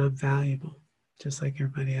but I'm valuable just like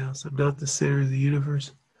everybody else. I'm not the center of the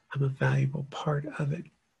universe. I'm a valuable part of it.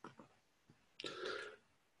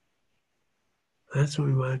 That's what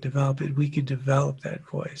we want to develop. And we can develop that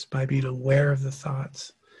voice by being aware of the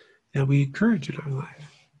thoughts that we encourage in our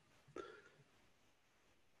life.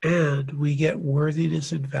 And we get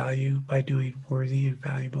worthiness and value by doing worthy and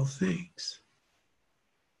valuable things.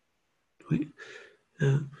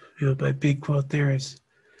 My big quote there is,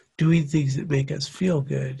 doing things that make us feel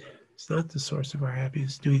good is not the source of our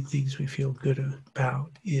happiness. Doing things we feel good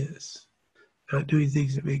about is. Not doing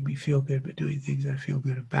things that make me feel good, but doing things I feel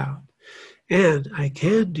good about. And I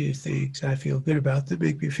can do things I feel good about that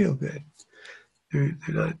make me feel good. They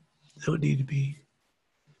don't need to be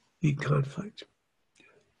in conflict.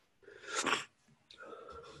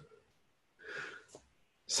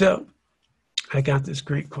 So I got this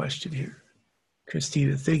great question here.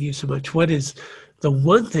 Christina, thank you so much. What is the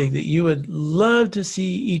one thing that you would love to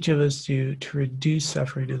see each of us do to reduce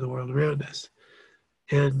suffering in the world around us.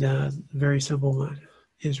 And a very simple one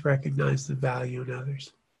is recognize the value in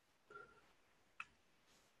others.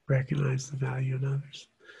 Recognize the value in others.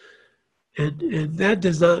 And that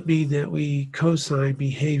does not mean that we co-sign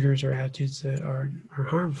behaviors or attitudes that are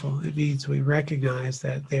harmful. It means we recognize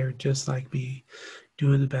that they're just like me,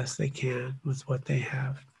 doing the best they can with what they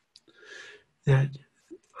have. That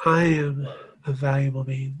I am a valuable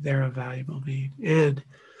being, they're a valuable being. And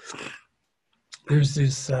there's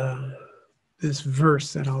this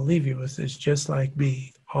verse that I'll leave you with is just like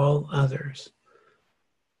me, all others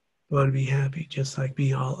want to be happy. Just like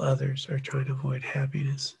me, all others are trying to avoid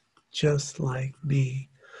happiness. Just like me,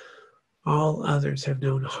 all others have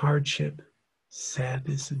known hardship,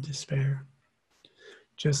 sadness, and despair.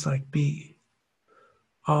 Just like me,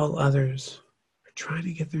 all others are trying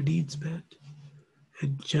to get their needs met.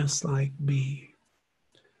 And just like me,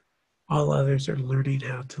 all others are learning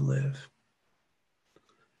how to live.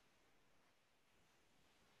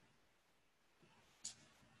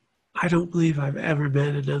 I don't believe I've ever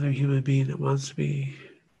met another human being that wants to be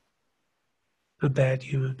a bad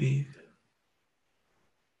human being.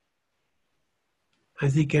 I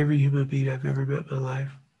think every human being I've ever met in my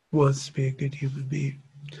life wants to be a good human being.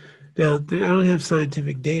 Now, I don't have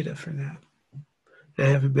scientific data for that. I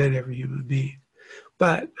haven't met every human being.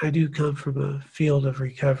 But I do come from a field of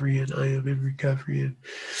recovery, and I am in recovery, and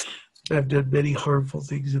I've done many harmful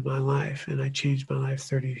things in my life, and I changed my life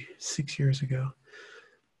 36 years ago.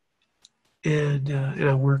 And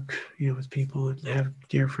I work, with people and have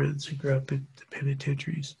dear friends who grew up in the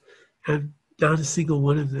penitentiaries. And not a single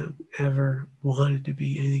one of them ever wanted to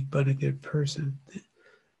be anything but a good person.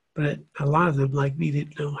 But a lot of them, like me,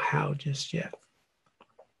 didn't know how just yet.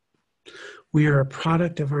 We are a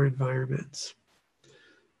product of our environments.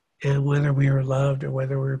 And whether we were loved or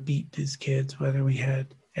whether we were beaten as kids, whether we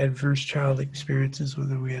had adverse child experiences,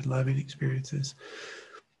 whether we had loving experiences,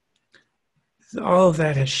 all of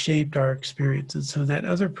that has shaped our experience. And so that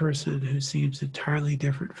other person who seems entirely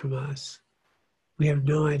different from us, we have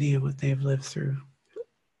no idea what they've lived through.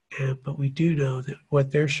 But we do know that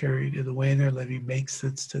what they're sharing and the way they're living makes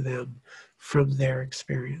sense to them from their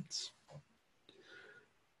experience.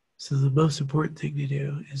 So the most important thing to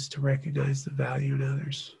do is to recognize the value in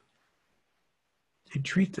others and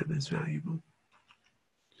treat them as valuable.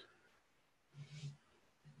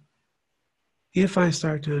 If I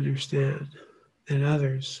start to understand that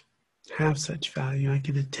others have such value, I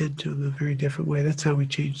can attend to them in a very different way. That's how we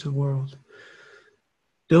change the world.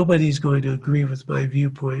 Nobody's going to agree with my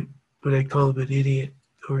viewpoint when I call them an idiot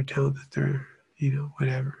or tell them that they're,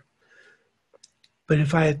 whatever. But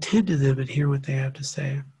if I attend to them and hear what they have to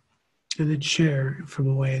say, and then share from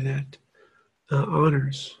a way that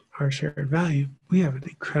honors our shared value, we have an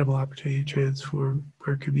incredible opportunity to transform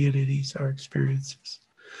our communities, our experiences.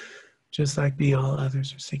 Just like me, all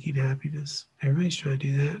others are seeking happiness. Everybody's trying to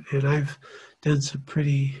do that. And I've done some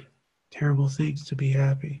pretty terrible things to be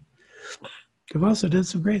happy. I've also done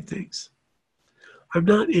some great things. I'm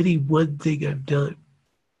not any one thing I've done.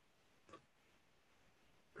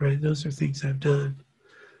 Right? Those are things I've done.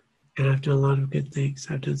 And I've done a lot of good things.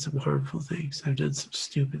 I've done some harmful things. I've done some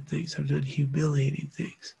stupid things. I've done humiliating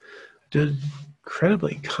things. I've done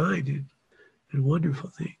incredibly kind and wonderful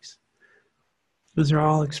things. Those are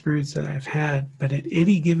all experiences that I've had, but at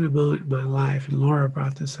any given moment in my life, and Laura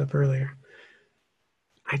brought this up earlier,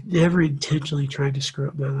 I never intentionally tried to screw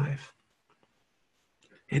up my life.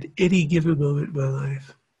 At any given moment in my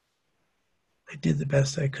life, I did the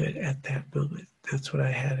best I could at that moment. That's what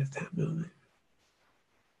I had at that moment.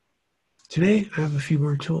 Today, I have a few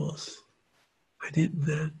more tools. I didn't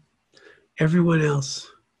then. Everyone else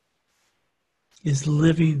is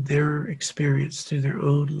living their experience through their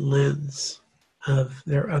own lens of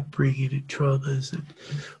their upbringing and traumas and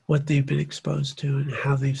what they've been exposed to and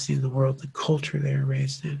how they've seen the world, the culture they were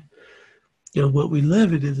raised in. What we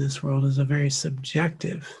live in this world is a very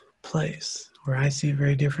subjective place where I see it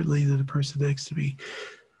very differently than the person next to me.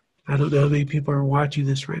 I don't know how many people are watching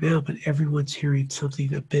this right now, but everyone's hearing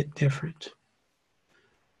something a bit different.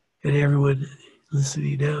 And everyone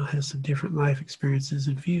listening now has some different life experiences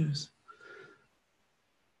and views.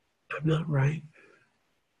 I'm not right.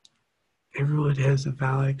 Everyone has a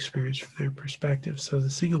valid experience from their perspective. So the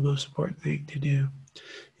single most important thing to do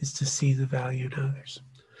is to see the value in others.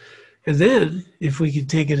 And then, if we can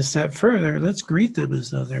take it a step further, let's greet them as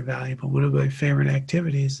though they're valuable. One of my favorite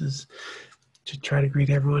activities is to try to greet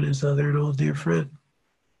everyone as though they're an old dear friend.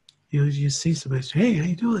 You see somebody say, hey, how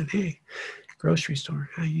you doing? Hey, grocery store,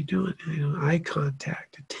 how you doing? Eye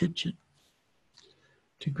contact, attention.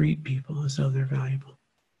 to greet people as though they're valuable.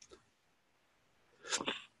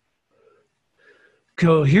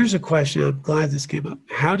 So here's a question. I'm glad this came up.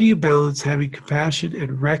 How do you balance having compassion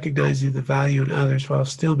and recognizing the value in others while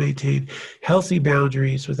still maintain healthy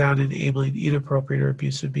boundaries without enabling inappropriate or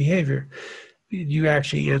abusive behavior? You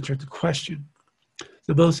actually answered the question.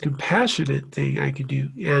 The most compassionate thing I can do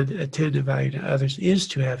and attend to value to others is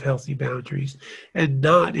to have healthy boundaries and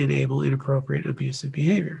not enable inappropriate abusive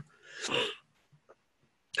behavior.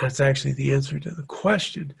 That's actually the answer to the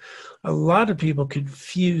question. A lot of people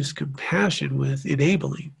confuse compassion with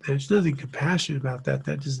enabling. There's nothing compassionate about that.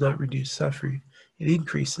 That does not reduce suffering. It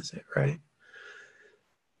increases it, right?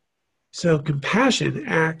 So compassion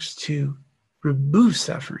acts to remove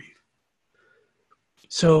suffering.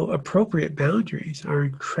 So appropriate boundaries are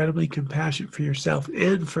incredibly compassionate for yourself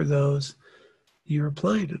and for those you're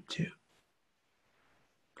applying them to.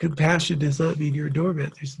 Compassion does not mean you're a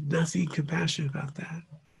doormat. There's nothing compassionate about that.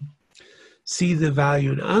 See the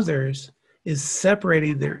value in others is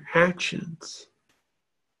separating their actions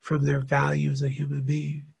from their value as a human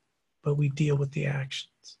being, but we deal with the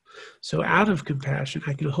actions. So out of compassion,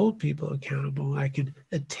 I can hold people accountable. I can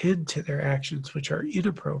attend to their actions, which are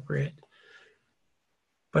inappropriate,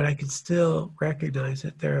 but I can still recognize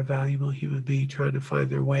that they're a valuable human being trying to find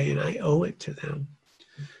their way, and I owe it to them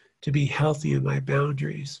to be healthy in my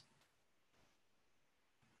boundaries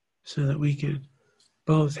so that we can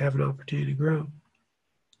both have an opportunity to grow.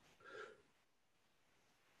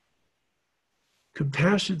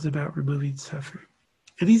 Compassion is about removing suffering.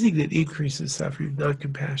 Anything that increases suffering, not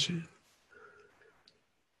compassion.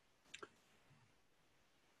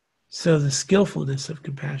 So the skillfulness of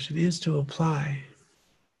compassion is to apply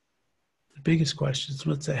the biggest question is,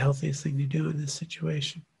 what's the healthiest thing to do in this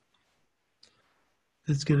situation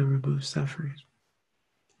that's going to remove suffering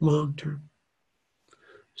long term?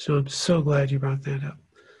 So I'm so glad you brought that up.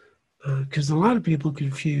 Because a lot of people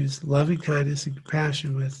confuse loving kindness and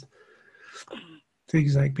compassion with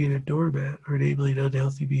things like being a doormat or enabling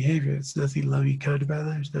unhealthy behavior. There's nothing loving kind about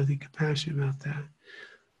that. There's nothing compassionate about that.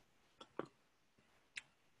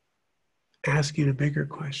 Asking a bigger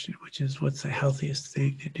question, which is, what's the healthiest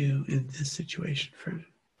thing to do in this situation for me?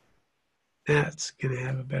 That's going to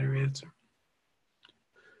have a better answer.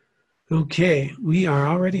 Okay, we are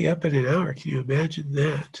already up at an hour. Can you imagine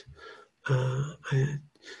that?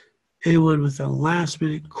 Anyone with a last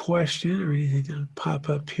minute question or anything to pop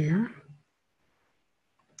up here?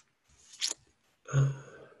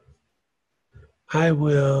 I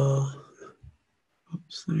will,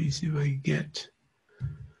 let me see if I can get.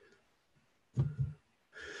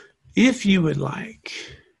 If you would like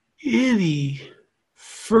any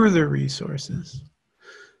further resources,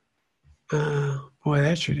 boy,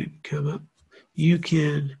 that sure didn't come up. You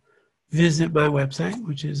can visit my website,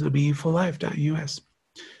 which is ameaningfullife.us.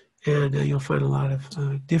 And you'll find a lot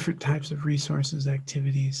of different types of resources,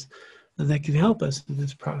 activities that can help us in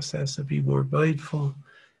this process of being more mindful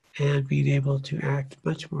and being able to act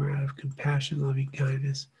much more out of compassion, loving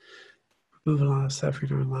kindness, remove a lot of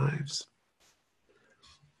suffering in our lives.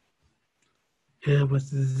 And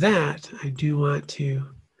with that, I do want to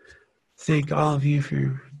thank all of you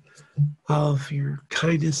for all of your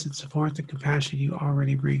kindness and support, the compassion you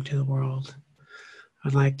already bring to the world.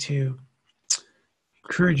 I'd like to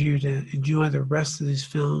encourage you to enjoy the rest of these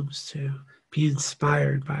films, to be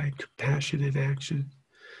inspired by compassion in action.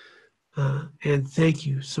 And thank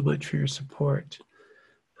you so much for your support.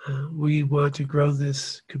 We want to grow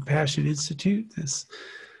this Compassion Institute, this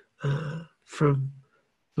from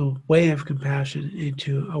the way of compassion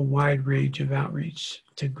into a wide range of outreach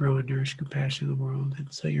to grow and nourish compassion in the world.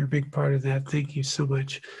 And so you're a big part of that. Thank you so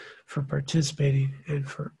much for participating and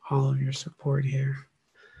for all of your support here.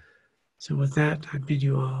 So with that, I bid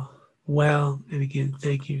you all well. And again,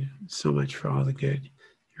 thank you so much for all the good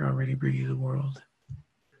you're already bringing to the world.